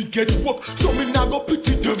 Can't forget work, so me nah go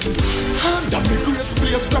pity them. Hand on me grace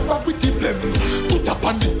place, grab a witty blem. Put up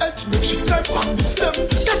on the edge, make she climb on the stem.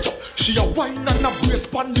 Catch up, she a wine and a brace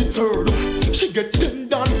on the third. She get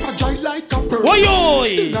tender and fragile like a bird.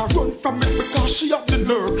 Still not run from it because she have the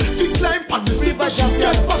nerve. Fi climb on the seat, but she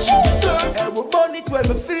get what she deserve. I will burn it when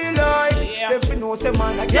me feel like. If you know some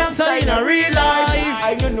man a gangster in a real life.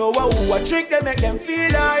 I don't know who a trick they make them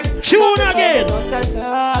feel like. Tune again.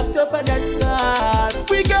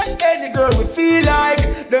 We get any girl we feel like.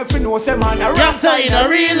 If you know some man a gangster in a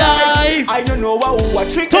real life. I don't know who a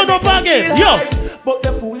trick they make them feel like. But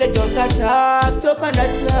the fool they just attack up and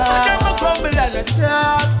attack. And them a crumble and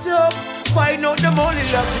attack up. Find out them only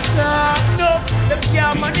love to talk, no. Them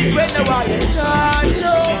can't manage when they want to talk,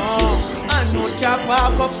 no. And no can't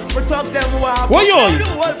back up, but up them walk up. The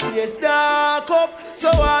whole place dark up. So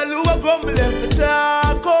all who are grumble them for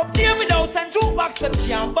talk up. Hear me now, send jukebox, them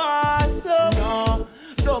can't boss up, no.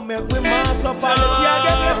 Don't make me mass up and they can't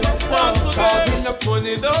get left up. Cause in the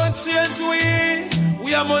money don't change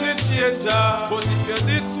we are money changer. But if you're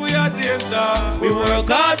this, we are danger. We work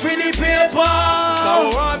hard for the paper. Now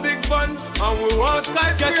we want big fun and we want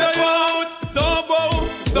skyscraper. Don't bow,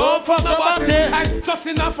 don't fuck nobody. I'm just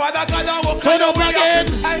in a father God and walk on the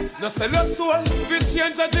way. No sell your soul, we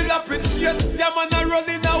change a jalapeno. Yes, yeah man a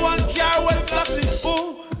rolling a one car well flashing.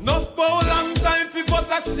 Ooh. Enough bow long time for bust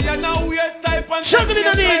a she and a weird type and chugging it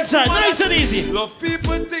on the inside, nice and easy. Love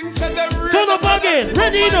people think say them real. Turn up again,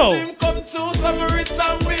 ready now. Come true, some rich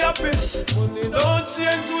and we happy. Money don't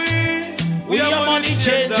change we are money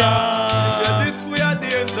changer. If you're this, we are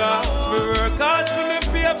danger. We work hard for me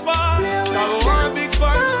paper. Now we want big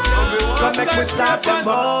fun. Come make me start them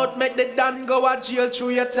out. Make the Dan go a jail through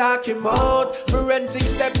your talking mouth. Forensic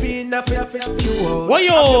step in a few out. Why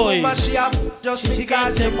yo? Just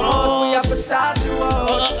because them out. We have to sort you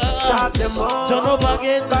out. Sort them out. Turn up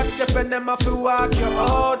again. Backs your pen them have to walk you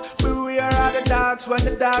out. Beware of the dogs when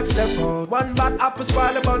the dogs step out. One bad apple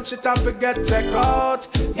spoil a bunch it and forget take out.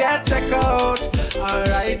 Get take out.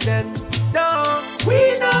 Alright then. No,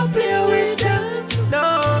 we not play with them.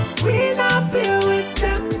 No, we not play with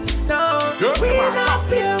them. No, we not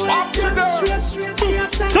play with them.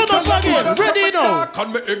 Straight, turn up again, ready now.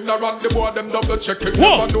 Can me ignorant, the boy them double checking.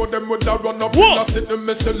 Never know them would have run up in a sit them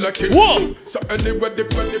selecting. So anyway, the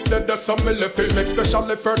blender some me left it. Make special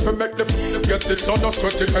effort to make the get it. So no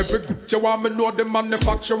sweating. Every you want me know the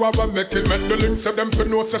manufacturer will make it. Make the links of them for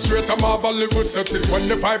no say straight a marvel will set it. When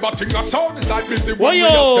the fiber thing a sound is like busy when we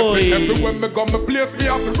just step it. Everywhere me go me place me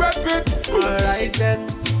have to rep it. Alright then.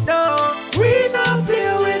 No, we not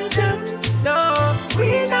play with them. No,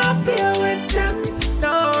 we not play with them.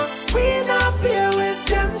 No, we not play with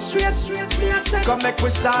them. Straight, me a say. Come make we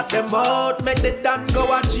sort them out. Make the Dan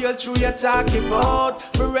go a jail through your talking about.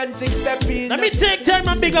 Forensic step in. Let me take time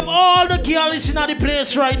and pick up all the girls in the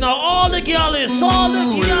place right now. All the girls, all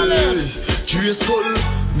the girls. Curious skull.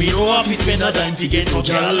 Me no want to spend a dime to get no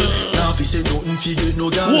girl. Now fi say nothing fi get no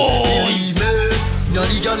girl. Believe me. Now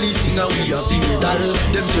the girl is thing and we have seen metal.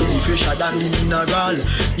 Them say we fresher than the mineral.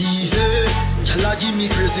 Easy. Girl a give me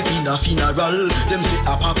crazy in a funeral. Them say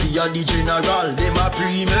a papi a the general. Them a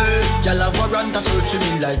pre-me. Girl a warrant a search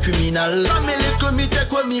me like criminal. From me little me take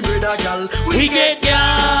with me brother girl. We get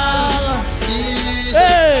girl. Easy.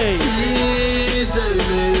 Hey. Easy.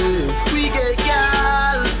 We get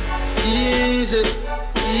girl. Easy.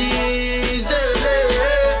 Easy.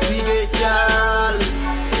 We get girl.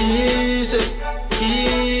 Easy.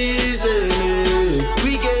 Easy,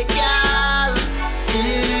 we get girl.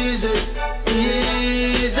 Easy,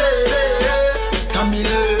 easy.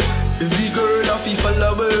 Camille, every girl a fi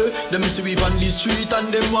follow away. Them sweep on the street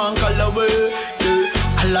and them want call away.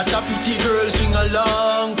 A lot of pretty girls sing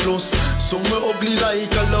along close. Some ugly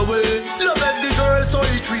like all away. Love every girl so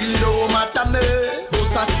it really don't matter me.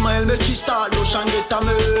 Bust a smile make she start rush and get a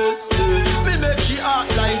me. Me make she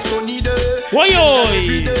act like sunny day. Oi.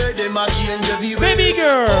 Them a change every way. Baby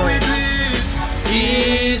girl. How we do it?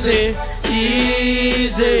 Easy,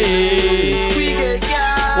 easy. We get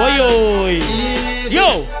gal. Oi. Easy. Yo.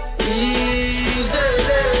 Easy.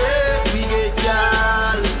 We get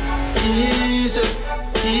gal. Easy,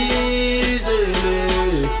 easy.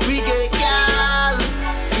 We get gal.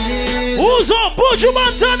 Easy. Who's on? Buju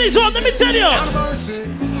Banton is on. Let me tell you.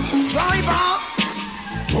 Driver.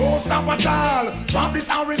 Don't stop at all. Drop this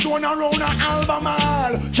Arizona round an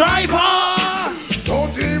Albemarle. Driver.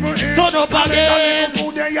 Don't even eat. Turn up again.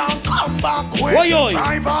 Food there and come back quick.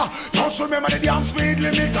 Driver, just remember the damn speed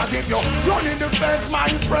limit. As if you're running the fence, my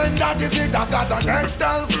friend, that is it. I've got an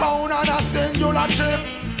Nextel phone and a singular chip.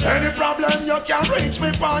 Any problem you can reach me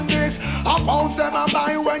on this. I pounds them and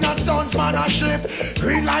buy when a tons man a ship.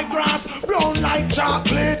 Green like grass, brown like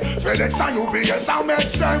chocolate. FedEx and UPS I make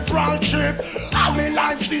several trip. I'm in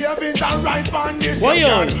life savings and right on this. You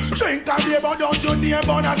can drink and beer but don't you dare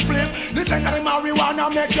burn a split. This ain't the marijuana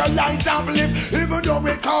make your light uplift. Even though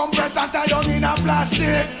it compress and tie down in a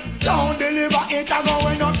plastic. Don't deliver it and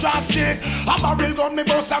going up drastic. I'm a real gun, me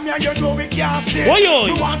boss and me and you know we can't stick.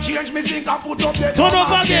 You want change me think and put up the turn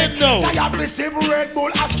up again now. Tired receive Red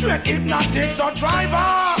Bull, a straight hypnotic. So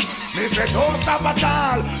driver, me say don't stop at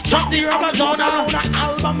all. Drop the Amazon around the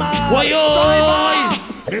Albemarle. Driver,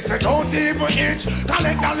 me say don't even itch.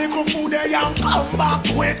 Collect a little food there and come back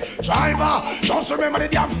quick. Driver, just remember the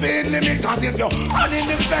damn speed limit. Cause if you're running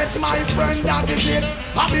the fence, my friend, that is it.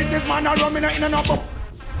 I beat this man a rum in and up.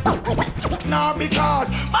 Now because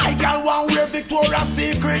my girl want wear Victoria's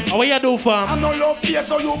Secret. What you do, fam? I no love here,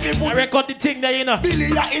 so you feel put. I record the thing there, you know. Billy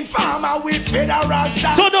a informer with federal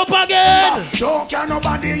charge. Turn up again. Don't care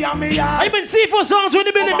nobody on me yard. I've been C4 Sounds with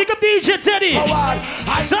the building. Big up DJ Teddy.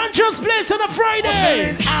 Sancho's place on a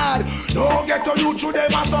Friday. Don't get to you through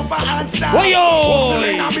them and suffer and stand.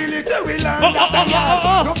 Hustling ability we learn that a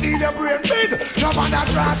yard. Don't feel your brain big, no man a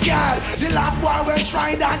drop yard. The last boy will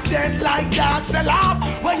try that then like that. Sell off.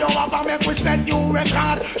 You have a make we send you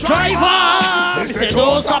record. Driver, they say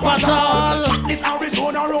don't stop at all. Track this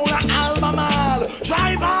Arizona round an Albemarle.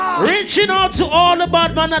 Driver, reaching out to all the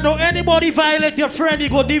bad man. I know anybody violate your friend, you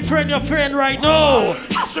go defriend your friend right now.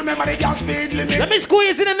 Just remember the gas speed limit. Let me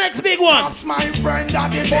squeeze in the next big one. That's my friend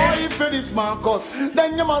that is boy, if it is Marcus,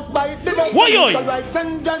 then you must bite the dust. What rights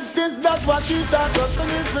and justice, that's what you thought.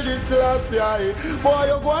 And if it is Selassie, boy,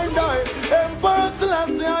 you're going to die. Emperor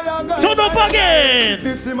Selassie, you're going to die. Turn up again.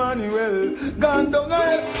 This Emmanuel, gone down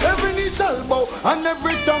every knee shall bow and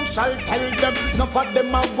every tongue shall tell them. Enough of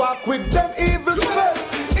them I walk with them evil spell.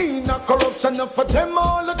 In a corruption, enough of them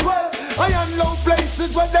all at well. I am low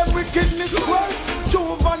places where them wickedness dwell.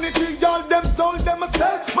 True vanity, all them sold them a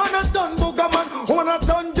sell. Man a done booger man, one a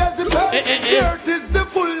done Jezebel. The earth is the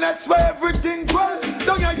fullness where everything dwell.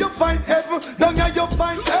 Down here you find heaven, down here you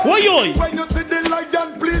find hell. When you see the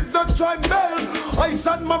lion, please don't try bell. I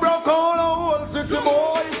said my broke all the whole city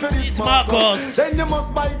boy. If it is Marcus, then you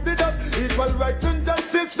must bite the dust. Equal rights and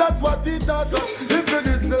justice, that's what he taught us. If it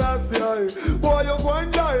is Selassie, boy you go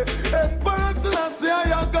and die. Emperor Selassie,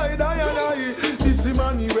 you guide I and I. This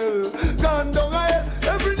Emmanuel, gone down hell.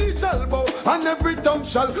 Every knee shall bow and every tongue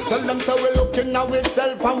shall tell them. So we're looking at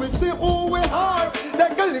ourselves and we see who we are.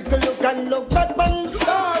 Take a little look and look at one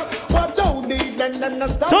star. Watch out the then them not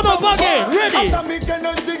stop. Turn up again, ready. Atomic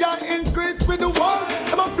energy increase with the wall.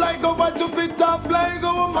 Them a fly go over Jupiter, fly go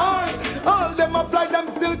over Mars. All them a fly, them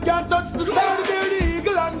still can't touch the star. The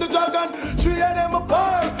eagle and the dragon, three of them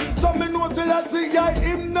apart. Some me know Selassie, I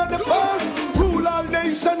him not the far. Rule all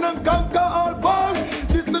nation and conquer all power.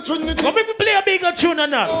 This the Trinity. Come me play a bigger tune or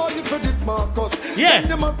not? Oh, if it is Marcus, yeah, then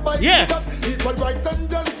you must fight equal rights and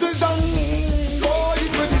justice and oh,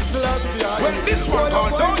 if it is Selassie. Well, this one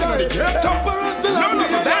called down to the ghetto. None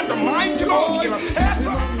of that, the mind you don't give us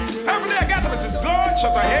answer. Every day I got them, it's God,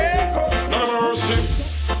 shut the head, no mercy.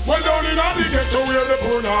 Well, down in the ghetto where the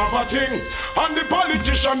poor have a thing. And the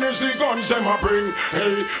politician is the guns them a bring.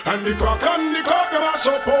 Hey, and the crack and the cock them a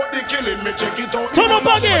support the killing. Me check it out. Turn up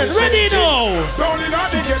again, ready now. Down in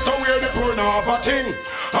the ghetto where the poor have a thing.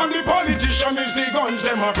 And the politician is the guns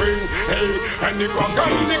them a bring. Hey, and the crack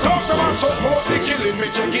and the cock them a support the killing. Me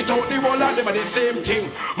check it out, the whole of them are the same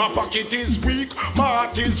thing. My pocket is weak, my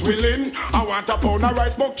heart is willing. I want a pound of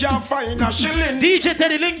rice but can't find a shilling. DJ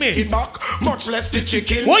Teddy, link me. It back, much less the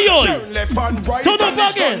chicken. Turn left and right turn and up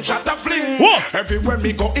this gunshot a fling. Everywhere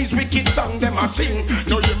me go is wicked song them a sing.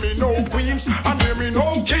 No hear me no queens and hear me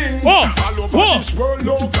no kings. All over This world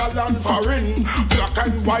local and foreign. Black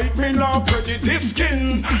and white, me now prejudice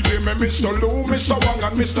skin. Give me Mr. Lou, Mr. Wang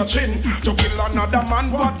and Mr. Chin. To kill another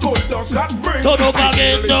man, what good does that bring? Turn up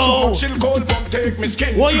again, no. Chill cold bomb take me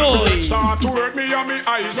skin. Start to hurt me and me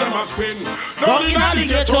eyes them a spin. Down in the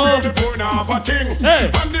ghetto where the poor now have a thing.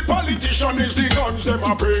 And the politician is the guns them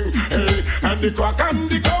a bring. Hey, and the crack and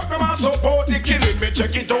the coke them a support the killing. Me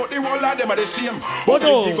check it out, the whole of them are the same. But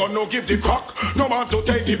the gun no give the cock, no man to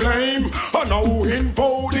take the blame. And now we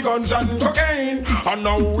impose the guns and cocaine. And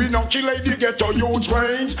now we not kill the ghetto huge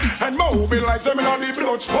range. And mobilize them in all the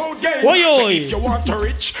blood sport game. So if you want to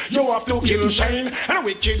rich, you have to kill Shane. And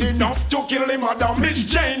wicked enough to kill him Madam Miss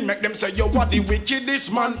Jane. Make them say you are the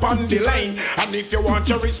wickedest man pon the lane. And if you want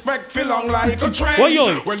your respect, feel long like a train. Well,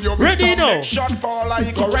 you ready now? Shot fall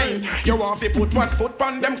like a rain. You want to put one foot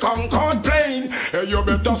on them Concorde plane. You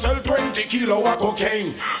better sell 20 kilo of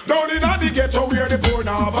cocaine. Down in the ghetto where the poor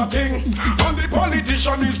now have a thing. And the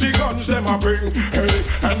politician is the guns them a bring. Hey,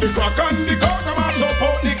 and the crack and the coke them a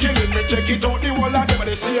support the killing. Me check it out, the whole of them are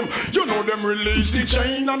the same. You know them release the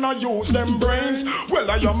chain and I use them brains. Well,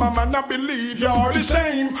 I am a man, I believe you're the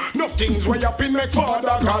same. No things way up in make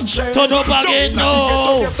father God shame. Turn up again,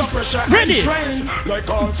 no. Ready? Like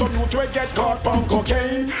also you to get caught on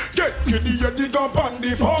cocaine. Get giddy, you dig up on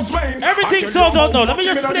the force main. Everything sold out now. Let me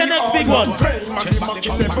just play the next big one.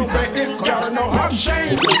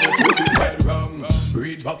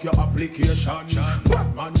 Read back your application.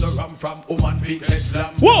 Batman the ram from woman feet get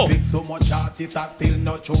slam. Whoa! Pick so much artists I still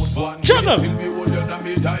not choose one. Juggle!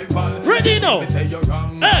 Ready now?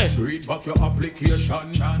 Hey! Read back your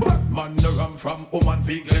application. Batman the ram from woman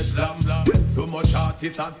feet get slam. Pick so much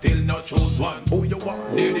artists I still not choose one. Who you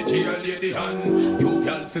want? Lady G or Lady Han? You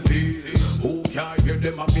girls see. Who can hear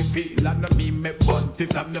them have me feel? And me me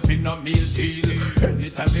bunties and nothing no meal deal.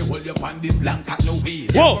 Anytime they hold you on this blanket no wheel.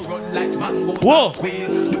 Whoa! Run like mango. Whoa!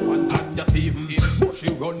 No one can deceive me. Bushy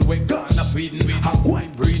run with Ghana Sweden. A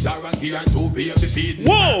wine breeder and here to baby feeding.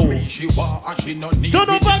 Whoa! Me she want and she no need. Turn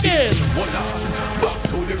up again. Hold on. Back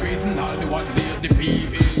to the reason all the one laid the pee.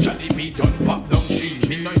 Johnny B done pop down she.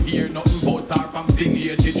 Me no hear nothing but her from Sting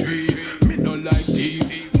 83. Me no like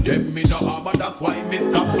thief. Them me no harbour, that's why me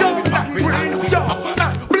stop. Blaze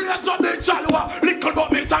up the chalwa. Little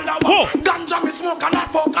but me talawa. Ganja me smoke and I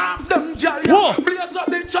fuck off them gyal. Blaze up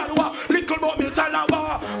the chalwa. Little but me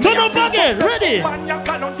talawa. Turn up again, ready? Man you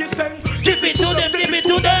cannot descend. Give it to them, give it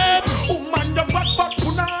to them. Man the fat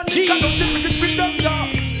punani cannot give it to them, yeah.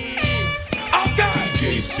 Okay.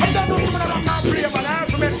 I don't know someone that play, man. I have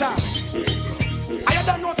to better. I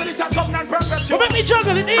don't know so this is government purpose. You make me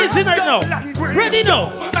juggle it easy right now. Ready now?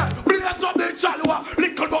 Blaze up the chalwa,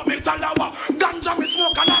 little but me talawa. Ganja me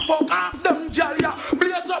smoke and I fuck off them gyal, yeah.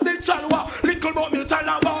 Blaze up the chalwa, little but me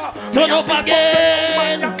talawa. Turn up again.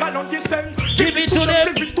 Man you cannot descend. Give it to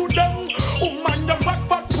them. Give it to them. Oh man, the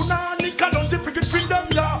fat punani cannot give it to them,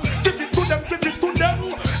 yeah. Give it to them, give it to them.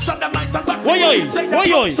 So the might and back. Woyoy.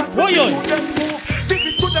 Give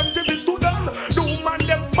it to them, give it to them. No man,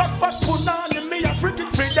 them fat punani me a freaking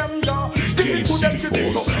free them, yeah. Give it to them, give it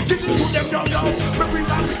to them, yeah. Me bring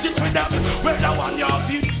out it with them. Well, I want your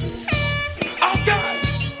feet. Okay.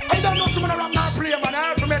 I don't know someone around now play, man.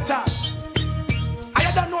 I have to meet her.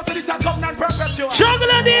 I don't know so this is government perpetual.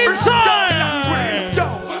 Juggle on the inside.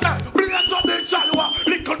 Blaze up the chalwa,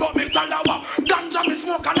 little but me talawa. Ganja me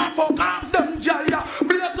smoke and I fuck off them gyal, yeah.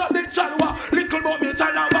 Blaze up the chalwa, little but me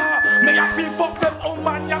talawa. Me a feel fuck them, oh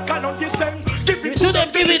man, you cannot descend. Give it to them,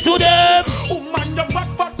 give it to them. Oh man, the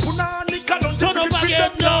fat punani cannot turn up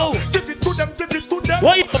again now. Give it to them, give it to them.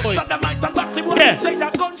 Why? So the might and batty will say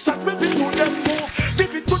a gunshot, give it to them.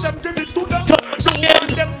 Give it to them, give it to them.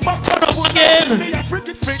 Them fuck up again. Me a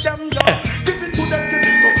freaking free them, yo. Give it to them,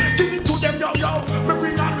 give it to them, yo, yo.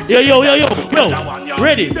 Yo,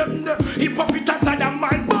 ready? Hypocrites and the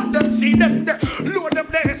mind, burn them, see them, load them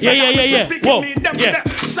there. Yeah. Whoa, yeah.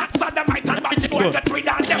 Shots at the might and batty will get rid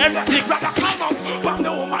of them. Rather come out from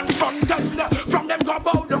the woman front end. From them go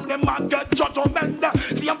bow down, them a get judgment.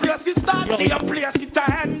 See a place it start, see a place it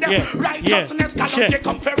end. Righteousness cannot take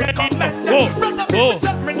come for recommend. Brother, people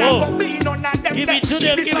self me never be none of them. Give it to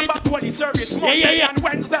them, give it to them. Service Monday and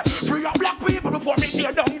Wednesday. Free up black people before me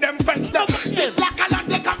tear down them fence. Sis like a lot,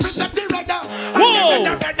 they can present the red. And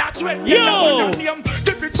the red that's when you know them.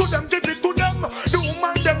 Give it to them, give it to them. The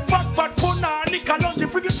woman them fat punani cannot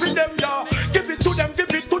free them, yeah. Give it to them,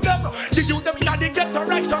 give it to them. The youth them in the ghetto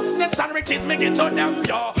righteousness and riches make it to them,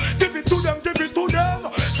 yeah. Give it to them, give it to them.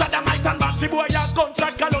 Sodomite and Batty boy a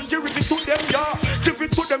gunshot cannon, give it to them, yeah. Give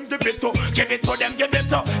it to them, give it to them, give it to them, give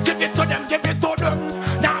it to them, give it to them.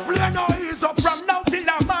 Now play no ease up from now till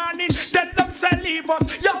the morning. Then them say leave us,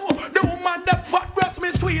 yo. The woman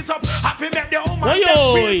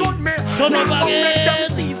Turn up Now again. make them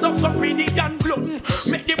seize up some greedy and glutton.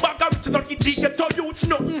 Make the bag of it not idiot to youths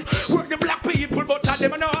nothing. Work the black people, but tell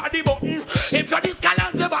them I know how the button. If you're this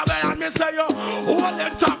gallant, Babylon, me say you hold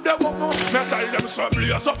them top the woman. Me tell them some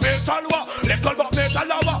blaze up metal war. Little but metal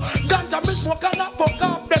lover. Ganja me smoke and I fuck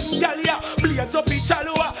up them gal ya. Blaze up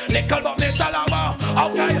metal war. Little but metal lover.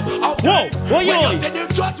 Okay, okay. When you say the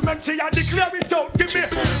judgment, say I declare it out. Give me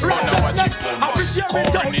righteousness. Appreciate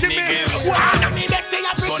it out. Give me. Why me make say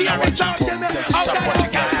appreciate it out. Give me.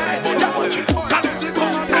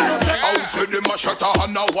 Them a shut up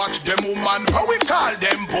and a watch them woman. How we call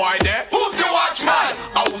them boy there? Who's the watchman?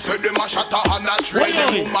 How say them a shut up and a train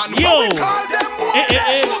them woman. How we call them boy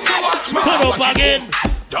there? Who's the watchman? Turn up again.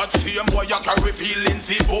 That same boy you carry feelings.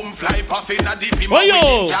 The boom fly passing a deep in my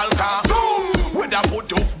with car. With a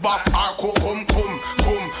put off buff or come.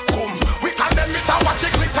 We call them Mr. Watch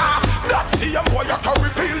it glitter. That same boy you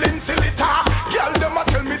carry feelings. Litter. Girl them a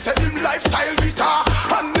tell me say him lifestyle bitter.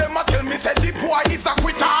 And them a tell me say the boy is a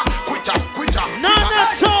quitter. None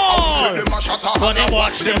at all. But they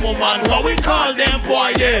watch them woman. What we call them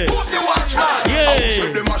boy there? Pussy watchman. Yeah.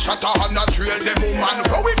 Say them a shut up and a trail them woman.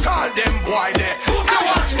 What we call them boy there? Pussy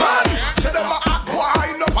watchman. Say them a act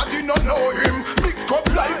boy. Nobody no know him. Mixed up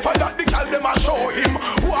life and that they call them a show him.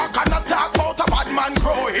 Walk and a talk about a bad man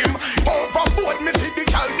grow him. Overboard me see the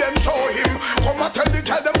call them show him. Come and tell the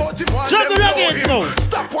call them about him and them know him.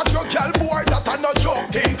 Stop what your girl boy that a no joke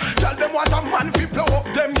thing. Tell them what a man fi blow up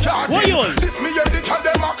them yard. This me hear the call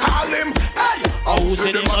them a call him. Hey, how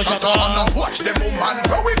say them a shut up and a watch them woman.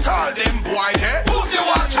 Where we call them boy there? Pussy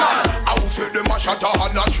watchman. How say them a shut up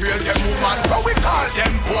and a trail them woman. Where we call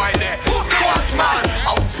them boy there? Pussy watchman.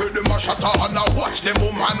 How say them a shut up and a watch them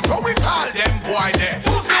woman. Where we call them boy there?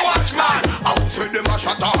 Pussy watchman. How say them a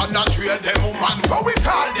shut up and a trail them woman. Where we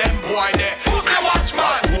call them boy there? Pussy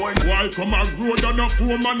watchman. Why from a road and a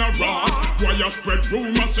poor man a rat? Why you spread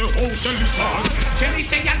rumors say how Shelly sauce? Shelly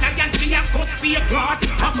say a lion, she a cuss be a god.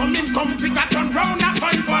 How come him come pick a turn round and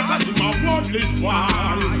find for? Cause him a worthless boy.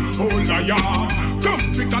 Oh liar.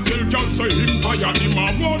 Come pick a tell girl say him tired. Him a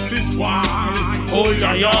worthless boy. Oh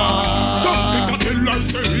liar. Come pick a tell I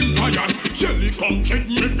say him tired. Shelly come check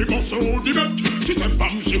me fi bust out the bet. She said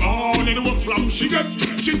fam she born in what flam she get.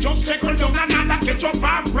 She just circle down another ketchup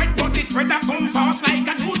and bread. But this bread a come fast like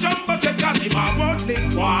a two jumbo jet. Cause him a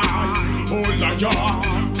worthless boy. Oh liar.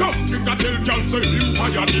 Come pick a tell girl say him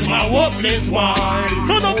tired. Him a worthless boy.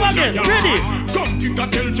 Turn up again, ready? Come pick a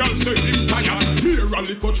tell girl say him tired. Hear a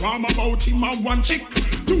little drama about him and one chick.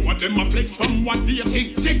 Two of them a flex from one day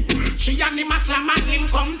tick. She and him a slam and him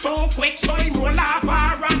come too quick. So him roll off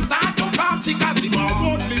her and start to party. Cause him a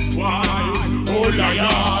worthless boy. Oh liar.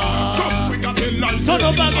 Come quick a tell her say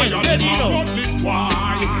him tired. Him a worthless boy.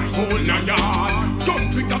 Oh liar. Come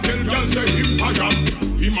quick a tell girl say him tired.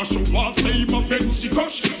 He must show off, say him a fancy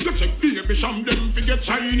cush. The check baby sham them fi get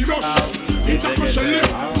shiny rush. It's a cushion lip.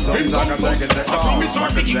 Him come first. I promise her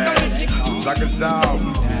picking the list. Like a sound.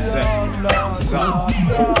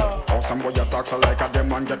 Some boy you talk so like a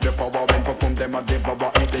them and get the power. When perform them a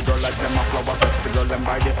devour. Eat the girl like them a flower. Sex the girl them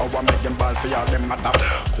by the hour. Make them ball for y'all them matter.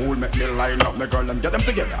 Cool make me line up the girl and get them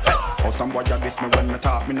together. Oh some boy you diss me when me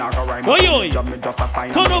talk. Me not go rhyme. Oi. Job me just a fine.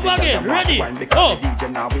 Turn up again, ready? Oh. The DJ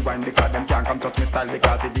now we wind because them can't come touch me style.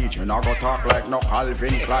 Because the DJ now go talk like no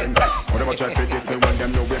Calvin Klein. Whatever check for this me when them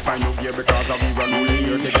know we find you here. Because of we run only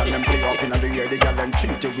here. The girl them play up in the air. The girl them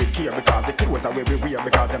treat you with care. Because the clothes are way we wear.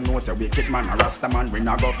 Because them know say wicked man a Rasta man. We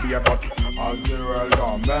not go fear. How's the world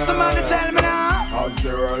gone bad? Somebody tell me now. How's the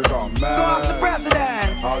world gone bad? Go out to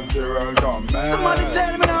president. How's the world gone bad? Somebody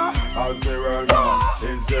tell me now. How's the world gone?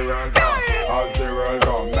 Is the world gone? How's the world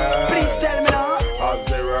gone bad? Please tell me now. How's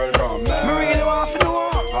the world gone bad? Me really want to know.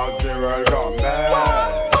 How's the world gone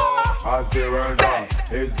bad? How's the world gone?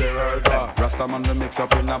 Is the world gone? Rasta man we mix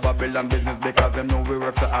up in a Babylon business because them know we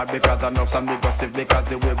work so hard because enough some we gossip because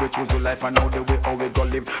the way we choose to life and know the way how we go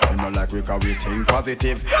live. We know like we cause we think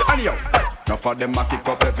positive. Anyhow, now for them a kick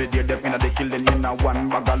up every day. Them inna they killing in a one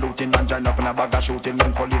bag of looting and join up in a bag of shooting.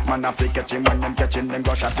 When policeman have to catch him, when them catching them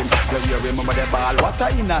go shot him. Then you remember the ball, what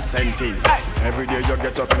a innocent thing. Every day you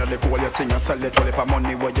get up in the cool, you think you sell it all for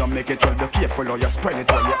money where you make it. Well, be careful or you spread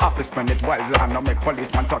it all. You have to spend it wisely and not make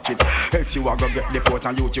policeman touch it. Else you are gonna get the court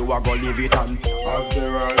and you are gonna leave it on. How's the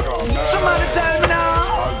world gone bad? Somebody tell me now.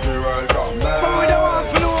 How's the world gone bad? But we don't want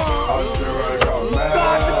to know. How's the world gone bad? Go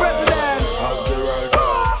out to president. How's the world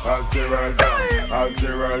gone? How's the world gone? How's the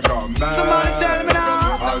world gone bad? Somebody tell me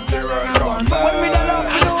now. How's the world gone bad? When we don't want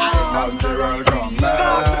to know. How's the world gone bad? Go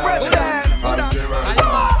out to president. How's the world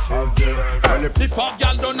gone? How's the world gone? If a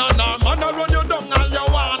girl done a man a run you down and you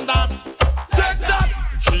want that. Take that.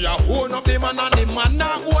 She a own up the man and the man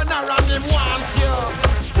now own her and him want you.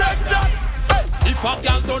 Take that. If a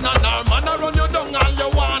girl done on her man a run you down and you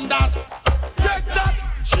want that. Take that.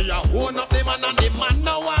 She a own up the man and the man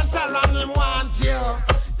now want her and him want you.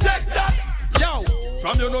 Take that. Yo,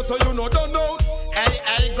 from you know so you know don't know. Hey,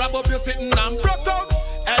 hey, grab up your sitting and broke out.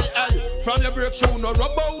 Hey, hey, from your break shoe no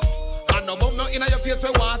rub out. And no bum no inna your face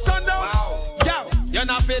we want sun down. Yo, you're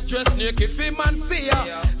not fit dress naked fi man see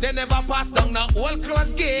ya. They never pass down no old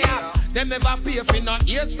clothes gear. They never pay for no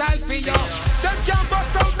hairstyle for you. Them can't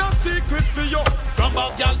bust out no secret for you. From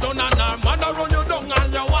a girl down and her man a run you down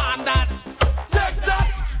and you want that. Take that.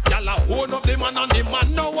 Girl a own up the man and the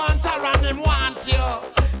man no want her and him want you.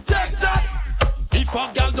 Take that. If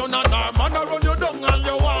a girl down and her man a run you down and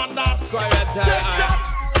you want that. Take that.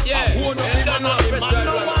 Yeah, own up the man and the man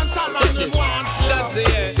no want her and him want you. That's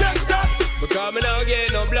it. Take that. Because me now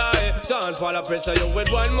get no blind. Don't fall a pressure you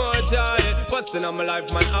with one more time. Busting on my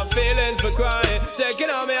life, man, I'm feeling for crying. Taking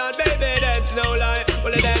on me out, baby, that's no lie.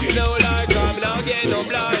 Well, that's no lie. Cause me now get no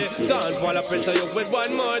blind. Don't fall a pressure you with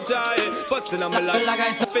one more time. Busting on my life,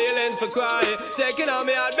 I'm feeling for crying. Taking on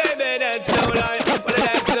me out, baby, that's no lie. Well,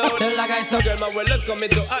 that's no lie. Girl, my world is coming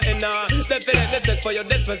to an end now. Definitely take for your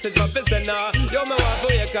dispensation for business now. You're my wife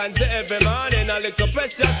who you can see every morning. A little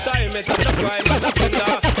precious time, it's not a crime, but a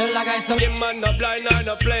sinner. Man, no blind or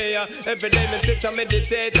no player. Every day me sit and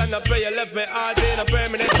meditate and I pray. You left me heart in a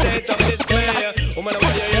permanent state of despair. Woman,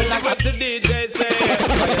 why you hear what the DJ say?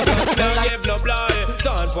 Don't give no blind.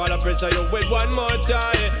 Don't fall a pressure you with one more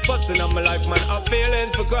try. Busting on my life, man, I'm feeling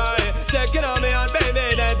for crying. Checking on me out,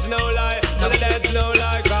 baby, that's no lie. Well, that's no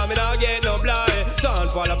lie, cause me not get no blind. Don't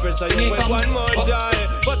fall a pressure you with one more try.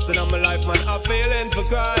 Busting on my life, man, I'm feeling for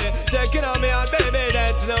crying. Checking on me out, baby,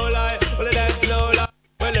 that's no lie. Well, that's no lie.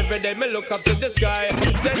 Well, every day me look up to the sky.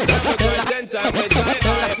 10 times we cry, 10 times we try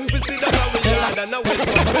high. We see the how we yard and now we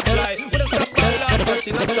fly. With a stop by life, but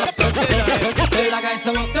she not stop from the night. Tell a guy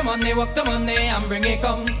so walk the money, and bring it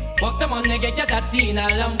come. Walk the money, get your that teen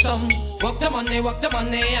a lump sum. Walk the money,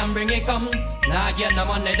 and bring it come. Nah, get no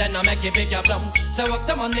money, then I make you pick your plum. So walk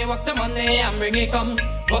the money, and bring it come.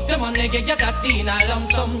 Walk the money, get your that teen a lump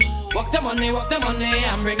sum. Walk the money,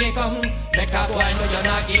 and bring it come. Make a boy know you're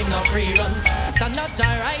not give no free run. So not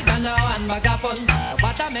alright and now and bag of fun.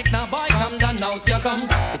 But I make no boy come down now you come.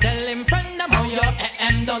 You tell him friend them how your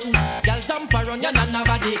AM done. Y'all jump around you and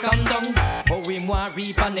nobody come down. Oh we want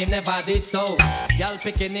reap and him never did so. Y'all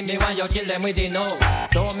picking him me when you kill them with the no.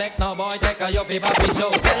 Don't make no boy take a your baby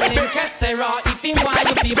show. Tell him Kessera if him want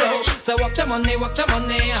you be broke. So walk the money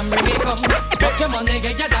and bring it come. Walk the money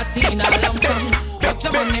get your that teen a lump sum. Walk the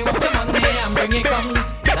money and bring it come.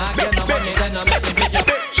 Nah get no money then I make it pick your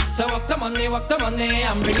bitch. So walk the money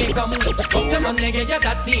and bring it come. Walk the money get your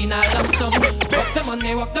that teen a lump sum. Walk the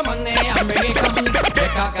money and bring it come. Make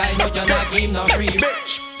a guy know you're not give no free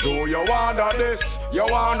bitch. Do you wanna this? You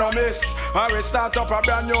wanna miss? I will start up a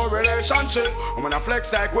brand new relationship. I'm gonna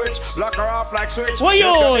flex like witch, lock her off like switch. Oi,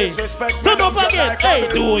 turn up again. Like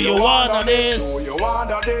hey, do you wanna this? Do you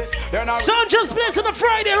wanna this? Sound just plays on a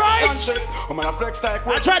Friday, right? I'm gonna flex like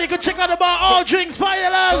witch. I try to go check out about all drinks,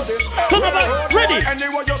 fireless. Come on, ready?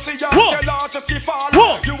 Anyway, you see her, Whoa. tell her to see fall.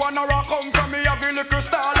 Whoa. You wanna rock come from me, have a little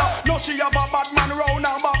style. No, she have a bad man round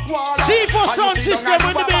her back wall. C4 sound system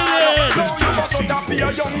with the building.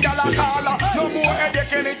 No more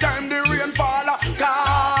headache anytime the rain fall.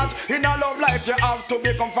 Cause in a love life you have to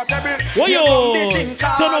be comfortable.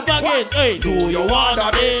 Turn up again. Hey, do you wanna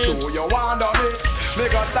this? Do you wanna this? We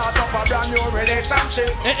gonna start up a brand new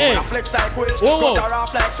relationship. Wanna flex like witch, cut her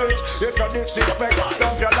off like switch. If you disrespect,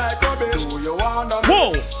 dump you like rubbish. Do you wanna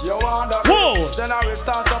this? You wanna this? Then I will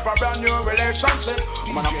start up a brand new relationship.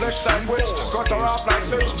 Wanna flex like witch, cut her off like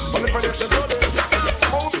switch. Only for this to do this.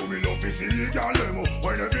 Show me love is illegal demo.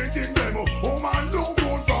 When everything demo, oh man, don't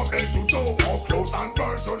go from head to toe, up close and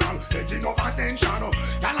personal. Get enough attention.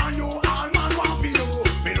 Tell on you all man want to know.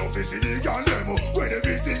 Me love is illegal demo. When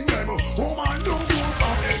everything demo, oh man, don't go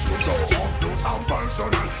from head to toe, up close and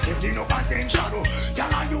personal. Get enough attention.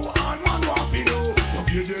 Tell on you all man want to know. No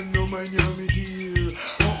give them no money, me dear.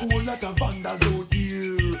 A whole lot of vandals out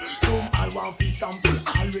here. Some all want to sample,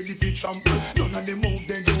 already fit trample. None of them out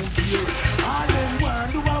they don't fear. All them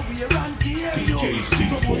want do a wear and tear you. DJ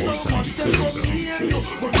So much them come near you.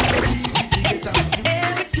 But you don't need if you get out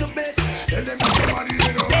if you bet. Tell them if somebody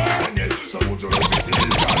they don't want it. So much of this is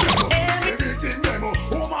illegal. Everything demo.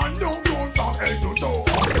 Oh man, don't go from head to toe.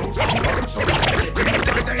 All some person. Give me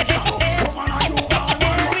attention. Oh man, are you all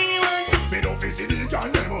man? Me don't face illegal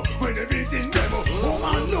demo. When everything demo. Oh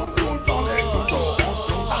man, don't go from head to toe.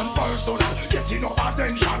 All some person. Get enough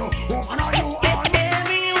attention. Oh man, are you all man?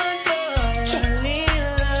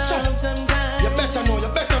 You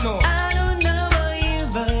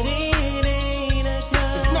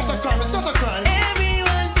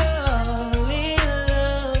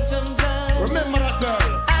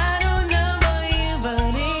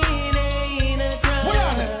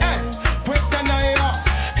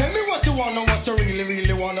really,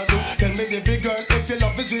 really wanna do. Tell me, baby girl, if your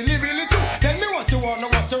love is really, really true. Tell me what you wanna,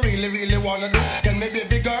 what you really, really wanna do. Tell me,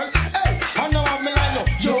 baby girl, hey, I know I'm in line,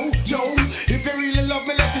 yo, yo. If you really love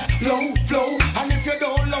me, let it flow, flow. And if you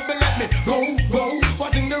don't love me, let me go, go.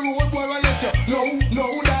 What in the road, boy, I let you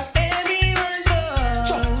know that. Everyone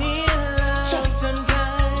falls in love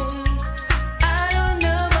sometimes. I don't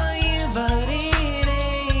know about you, but it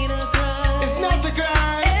ain't a crime. It's not a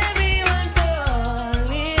crime. Everyone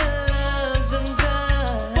falls in love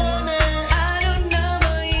sometimes. I don't know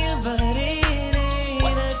about you, but it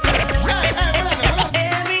ain't a crime.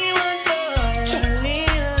 Everyone falls in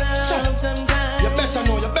love sometimes. You better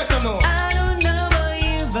know, you better know. I don't know about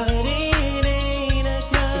you, but it ain't a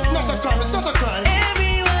crime. It's not a crime, it's not a crime.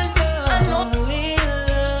 Everyone falls in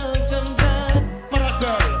love sometimes. But that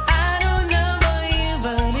girl. I don't know about you,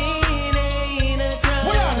 but it ain't a crime.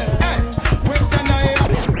 Hold on, hey, Western Eye.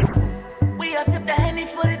 We are sip the Henny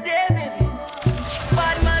for the day, baby.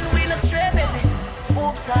 Bad man, we no stray, baby.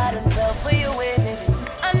 Oops, I done fell for your way, baby.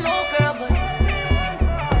 I know, girl, but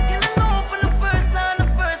you don't know from the first time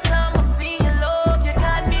I seen your love, you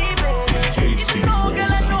got me, baby. You know, girl,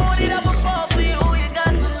 I know that I would fall for you. You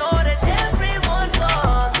got to know that everyone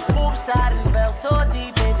falls. Oops, I done fell so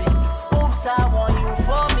deep, baby. Oops, I want you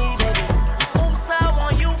for me, baby. Oops, I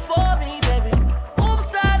want you for me, baby.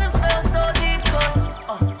 Oops, I done fell so deep, 'cause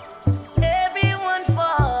everyone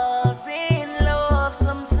falls in love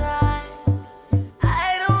sometime.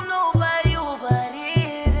 I don't know about you, but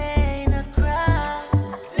it ain't a crime.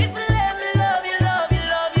 If you let me love you, love you,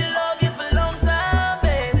 love you, love you for a long time,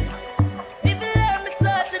 baby. If you let me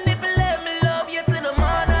touch and if you let me love you to the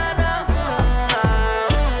morning,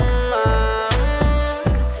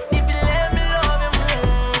 if you let me love you,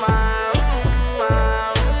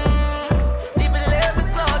 if you let me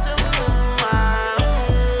touch you,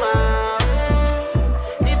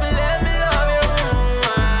 if you let me love you,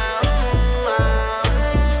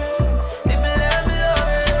 if you let me love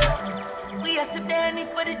you. We are sip Danny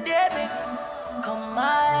for the day, baby. Come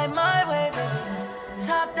my way, baby.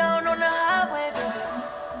 Top down on the highway, baby.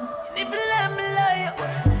 And if you let me love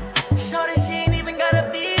you, shorty, she ain't even got a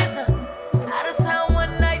visa. Out of town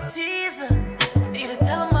one night teaser. Need to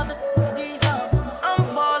tell her mother these hoes. I'm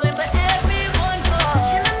falling, but everyone falls.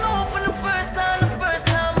 And I know from the first time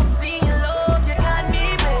I seen your love, you got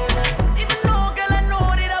me, baby. Even though, girl, I know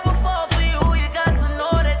that I would fall for you. You got to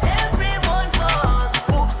know that everyone falls.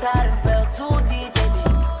 Oops, I done fell too deep, baby.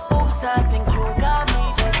 Oops, I think you got me,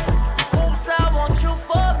 baby. Oops, I want you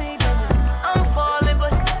for me, baby. I'm falling,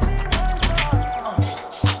 but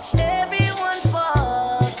everyone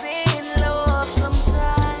falls in love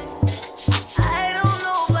sometimes. I don't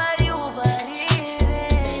know about you, but it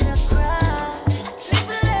ain't a crime. If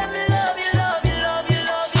you let me love you, love you, love you,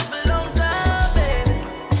 love you for a long time, baby.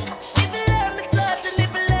 If you let me touch and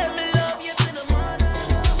if you let me love you to the morning.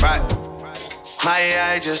 Right. My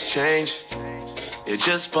AI just changed. It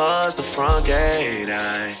just buzzed the front gate.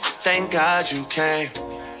 I thank God you came.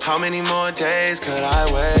 How many more days could I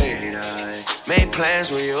wait? I made plans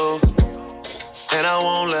with you, and I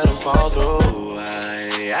won't let them fall through.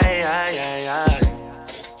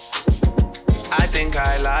 I think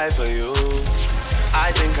I lie for you.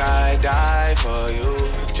 I think I die for you.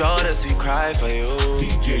 Jodeci cry for you.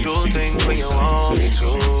 Do things when you want me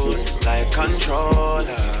to. Like controller,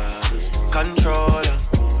 controller.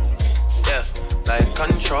 Yeah, like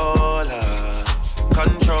controller,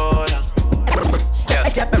 controller. Yeah.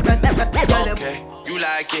 Okay, you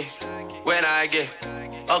like it when I get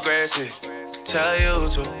aggressive. Tell you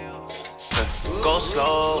to go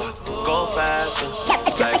slow, go faster.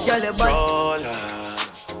 Like controller,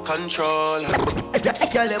 controller. Yeah,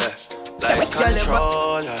 like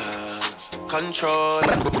controller,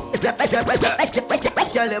 controller.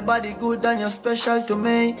 Girl, your body good and you're special to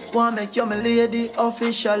me. Wanna make you my lady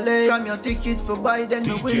officially. From your ticket for buy, then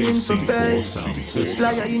you're willing to pay.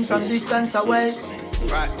 Fly you in from distance away.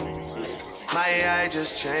 Right, my AI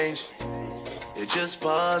just changed. It just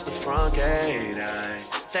buzzed the front gate. I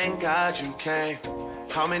thank God you came.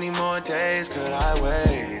 How many more days could I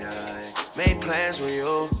wait? I made plans with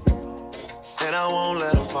you, and I won't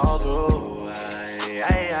let them fall through.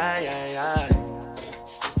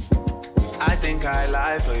 I think I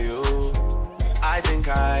lie for you. I think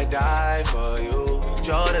I die for you.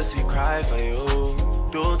 Jodeci cry for you.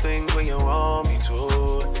 Do things when you want me to.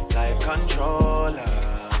 Like controller,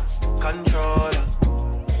 controller.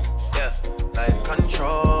 Yeah, like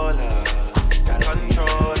controller,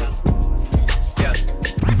 controller. Yeah.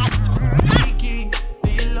 Kiki, do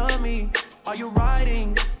you love me? Are you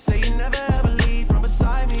riding? Say you never ever leave from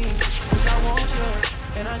beside me. 'Cause I want you,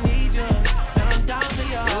 and I need you, and I'm down to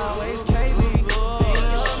you always, KB.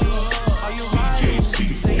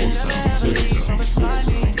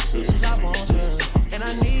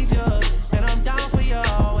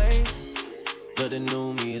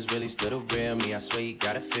 little real me. I swear you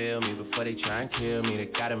gotta feel me before they try and kill me. They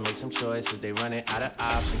gotta make some choices, they running out of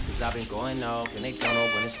options. Cause I've been going off and they don't know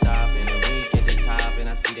when to stop. And then when you get to the top and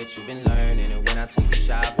I see that you've been learning. And when I take you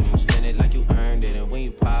shopping, you spend it like you earned it. And when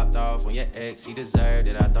you popped off on your ex, he deserved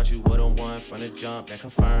it. I thought you would've won from the jump, that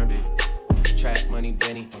confirmed it. Trap money,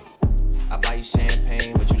 Benny. I buy you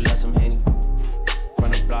champagne, but you love some Henny.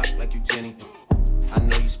 From the block like you Jenny. I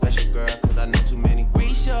know you special, girl, cause I know too many.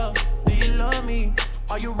 Risha, do you love me?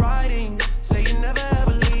 Are you riding? Say you never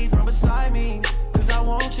ever leave from beside me. Cause I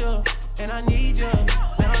want you, and I need you.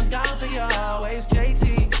 And I'm down for you always,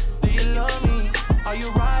 JT. Do you love me? Are you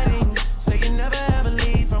riding? Say you never ever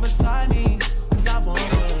leave from beside me. Cause I want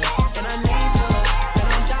you, and I need you. And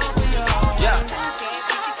I'm down for you always. Yeah.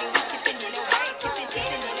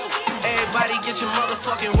 Everybody get your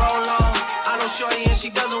motherfucking roll on. I know shorty and she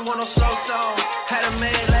doesn't want no slow song. Had a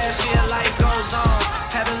man last year, life goes on.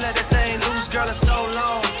 Haven't let that thing loose, girl, in so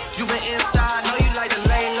long. You been inside, know you like to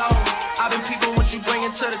lay low. I've been peeping what you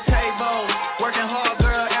bringing to the table. Working hard,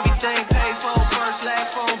 girl, everything paid for. First,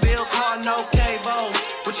 last phone bill, car, no cable.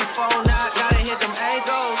 With your phone out, gotta hit them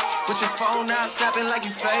angles. With your phone out, snapping like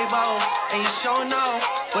you Fable. And you showing off,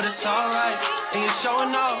 but it's alright. And you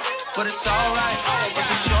showing off, but it's alright.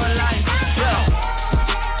 It's a short life, yeah.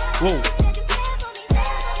 Whoa.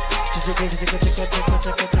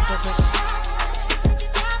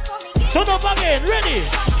 Turn up again, ready?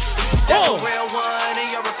 That's a real one in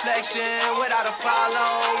your reflection. Without a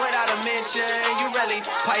follow, without a mention. You really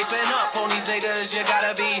piping up on these niggas. You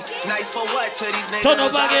gotta be nice for what to these niggas? Turn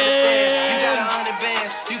up again. You got 100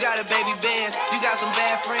 bands, you got a baby bands, you got some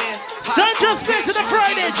bad friends. Central Space in the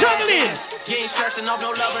Friday, juggling. You ain't stressing off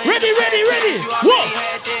no lover. Ready. Whoa.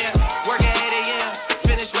 Work at 8 a.m.,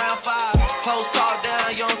 finish round 5. Post talk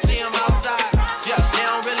down, you don't see them outside. Yeah, they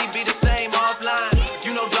don't really be the same offline.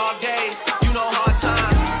 You know dog days, you know hard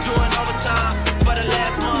times. Doing overtime for the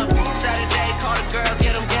last month. Saturday, call the girls,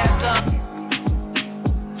 get them gassed up.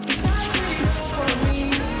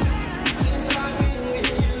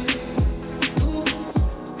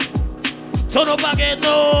 Turn up again,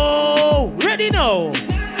 no. Ready now.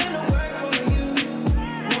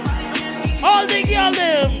 All the girl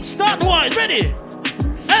them, start wine, ready.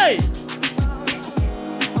 Hey.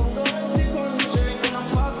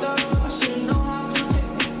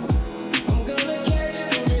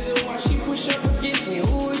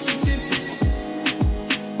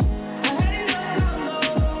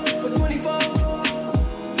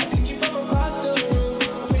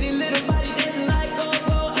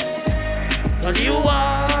 And you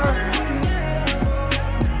are.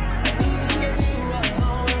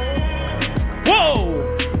 Whoa!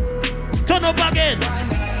 Turn up again.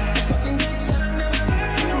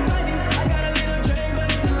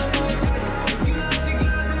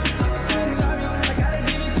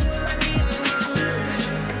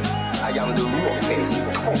 I am the roughest,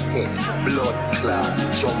 toughest, blood clot,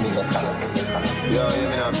 Jamaican. Yo, you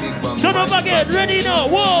mean a big bang. Turn up again, ready now,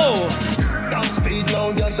 whoa! Top speed now,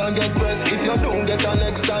 yes, and get pressed. If you don't get a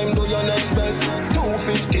next time, do your next best.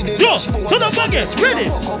 250 the dashboard. Turn up again, ready?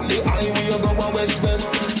 Fuck up the highway, you go a west.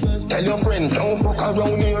 Tell your friend, don't fuck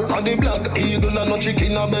around here. On the Black Eagle and no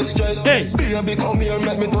chicken a best dress. Hey. Baby, come here,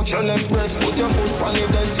 make me touch your left breast. Put your foot on the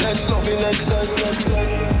desk, let's love in excess.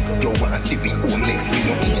 You wanna see me homeless, me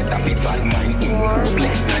no eat a bit bad mind.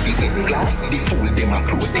 Blessed na the S-class, the fool them a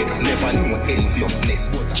protest. Never know enviousness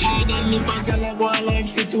was Jesus. Try if a girl a go like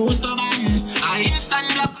she too stubborn. I instant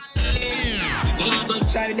block on the lane. Girl a go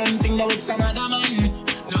try them thing that with some other man.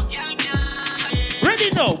 No girl can. Ready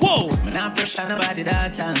now, whoa. Man, I pressure nobody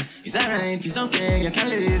that time. It's alright, it's okay, you can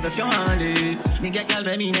live if you want to live. Me get y'all,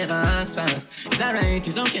 baby, never ask for. It's alright,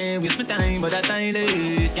 it's okay, waste my time, but that time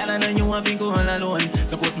is. Y'all, I know you want to go all alone.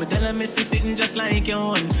 Suppose me tell her, Missy sitting just like your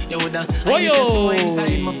own. You woulda, I need to see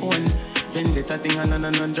inside my phone. Vendetta thing and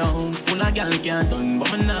no drown. Full of gal can't done.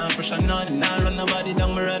 But me nah pressure none. Nah run nobody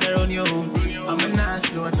down, me rather run you. And me nah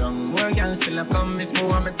slow down. More gal still have come. If me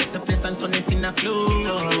want me take the place and turn it in a clue.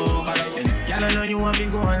 Alright then. Gal I know you want me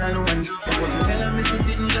go on alone. Suppose me tell her me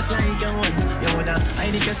sitting just like your one. You woulda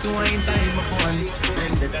hide the guess who inside my phone.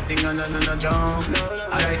 Vendetta thing and no drown.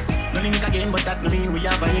 Alright. No link again, but that no mean we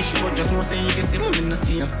have an issue. Just know say if you see me, me no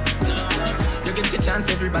see you. You get your chance,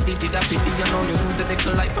 everybody did that 50. You know you lose the deck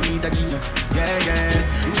to life for me that give you. Yeah.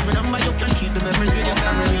 Use my number, you can keep the memories with your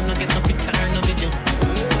camera. You no get no picture or no video.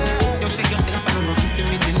 You shake yourself, I don't know if you feel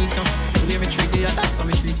me, you need to. So we retreat there, that's how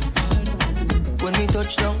we treat you. When we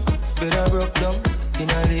touch down, bed I broke down. In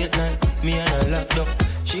a late night, me and her locked up.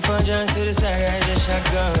 She found John to the side, I just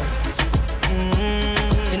shotgun.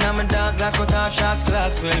 In my dark glass, cut off shots,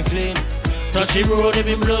 clocks well clean. Touch the road, if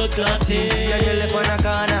him blood clotting. Yeah, you left on a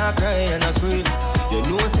corner, cry and a scream. You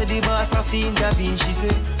know, say the boss a fiend, that being she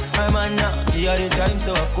say. Her man now, give her the time,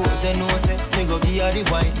 so of course I know, say, me go give her the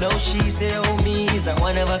wine. Now she say, oh, me is a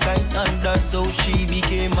one of a kind, and that's how she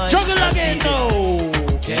became my juggle again, no.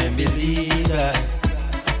 Can't believe I,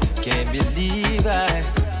 can't believe I.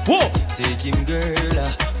 Whoa. Take him, girl,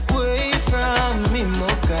 away from me,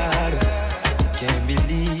 my God. Can't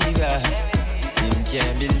believe I, him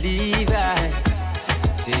can't believe I.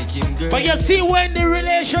 Take him, girl. But you see when the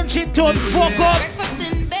relationship don't fuck up. Breakfast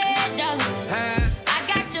in bed, darling. I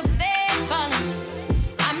got your bed, darling.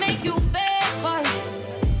 I make you bed, darling.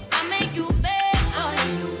 I make you bed,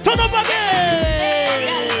 darling. Turn up again.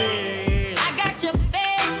 I got your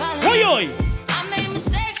bed, darling. Oi, oi. I made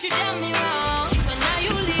mistakes, you done me wrong, but now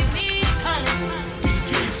you leave me, darling.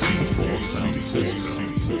 DJ C4 Sound System.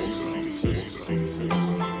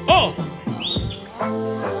 Oh.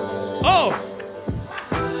 Oh.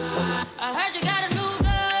 I heard you got a new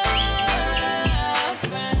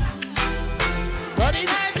girlfriend. What is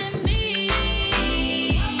hurting me?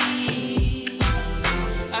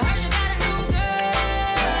 I heard you got a new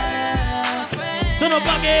girlfriend. Turn up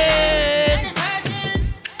again. And it's hurting.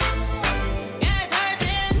 Yeah, it's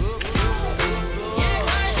hurting. Yeah,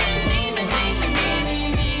 it's hurting.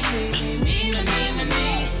 Me.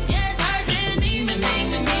 Yeah, it's hurting. Me.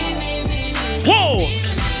 Whoa.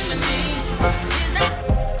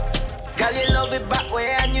 Girl, you love it back way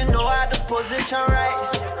and you know how to position right.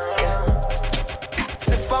 Yeah.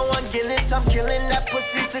 Sip on one Guinness, I'm killing that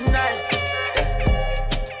pussy tonight.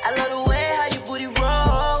 Yeah. I love the way how you booty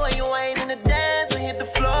roll when you ain't in the dance and hit the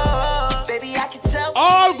floor. Baby, I can tell.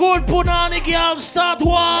 All good punani girls start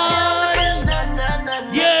one.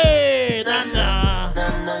 Yeah, na.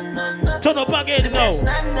 Turn up again now.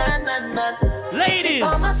 Ladies.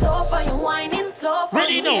 On my sofa, you whining so for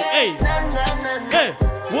Ready now, hey. Hey,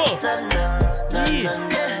 whoa. Yeah.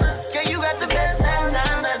 Girl, you got the best. Girl,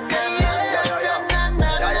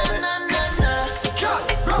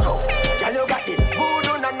 you got the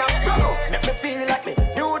voodoo nana. Make me feel like me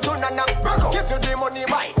new to nana. Give you the money,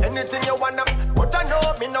 buy anything you wanna. But I know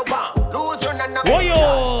me no want lose your nana. Oh yo.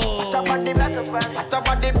 Hot up on the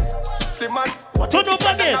slim as. Turn up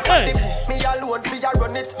again, hey. Me alone fi a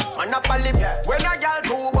run it. Man up a lip. When a girl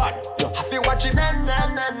too bad, you have to watch it. Na.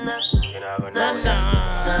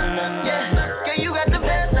 Yeah. Girl, you got the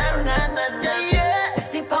best. Na. Yeah.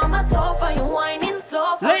 Sip on my sofa, you whining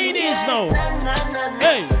so for Ladies now.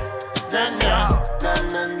 Hey. Na.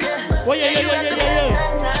 Oh yeah.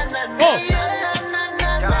 Oh.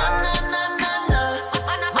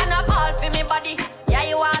 And a ball for me body, yeah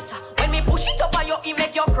you water. When me push it up on you, it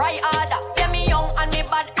make you cry harder. Yeah me young and me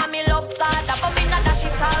bad and me love starter. But me not dash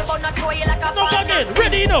it all, but not throw you like a partner.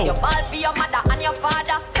 Ready now. You ball for your mother and your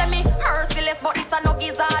father. Say me merciless, but it's a no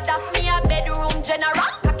gizzarder. Me a bedroom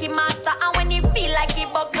general, cocky master. And when you feel like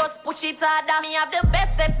it bug, just push it harder. Me have the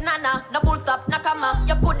bestest nana, no full stop, no comma.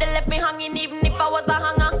 You coulda left me hanging even if I was a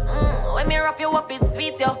hanger. When me rough you up, it's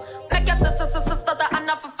sweet yo. Make your sister stutter and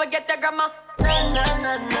not forget the grammar. Na.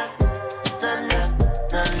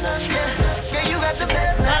 Yeah, you got the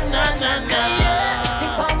best. Na.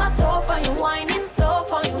 Tip on my sofa, you whining so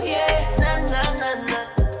for you here. Na.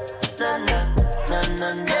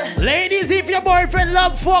 Ladies, if your boyfriend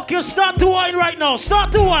love fuck you, start to whine right now.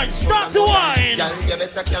 Start to whine.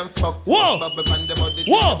 Whoa.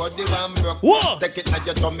 Whoa. Take it at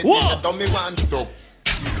your tummy, till your tummy want to.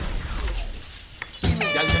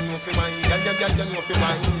 Girl, you know fi wine. Girl, you know fi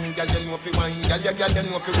wine. Girl, you know fi wine. Girl, you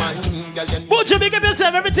know fi wine. Girl, you know. Butcher, make up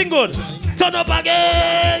yourself. Everything good. Turn up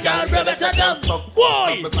again. Girl, rev it up.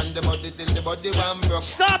 Boy.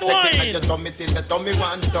 Start wine. In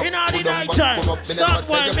all the night time. Start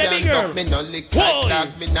wine, baby girl. Me no lick like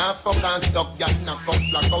that. Me nah fuck and stuck. Girl, knock up,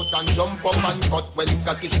 black out and jump up and cut. When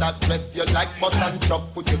cocky start rep, you like bust and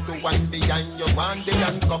chop. Put you to one behind you, one the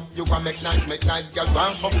handcuff. You want make nice, girl,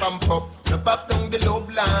 one fuck and pop. No pop down the love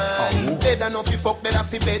line. Better not fi fuck, better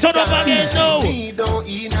fi bed. Turn up again now. Me don't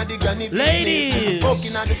eat at the granny business. Ladies.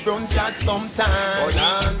 Fucking at the front yard sometime. Hold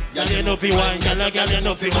on. Girl, you know fi wine. Girl, you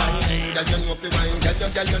know fi wine. Girl, you know fi wine. Girl,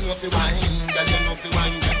 you know fi wine. Girl, you know fi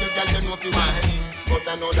wine. Girl, you know fi wine. But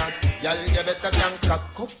I know that, y'all you better can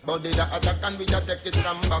cock up. Body that attack and we just take it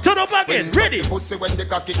from back. Turn up again, ready. Pussy when the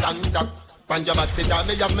cocky contact. Pan your body down,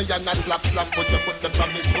 me have me and not slap. Put your foot up on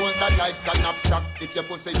me shoulder like a knapsack. If your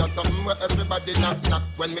pussy does something where everybody knock.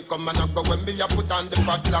 When me come and I go, when me a put on the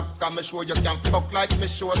fat lock. Come me show you can fuck like me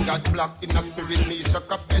show got black. In a spirit me shock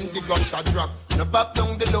up and the gunshot drop. No back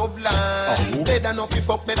down the love line. time. Better not fi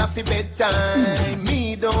fuck, better fi bedtime.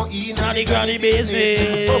 Me don't eat Now the granny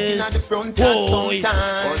business. Fucking at the front yard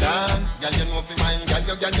sometime. Hold on, girl you know fi wine, girl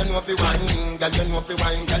you know fi wine, girl you know fi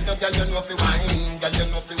wine, girl you know fi wine, girl you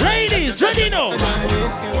know fi wine. Ladies, ready now.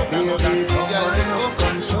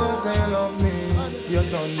 Come show say you love me. You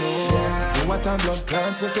don't know what a blood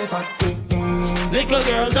clot we say fat. Little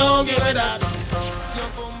girl, don't give it that.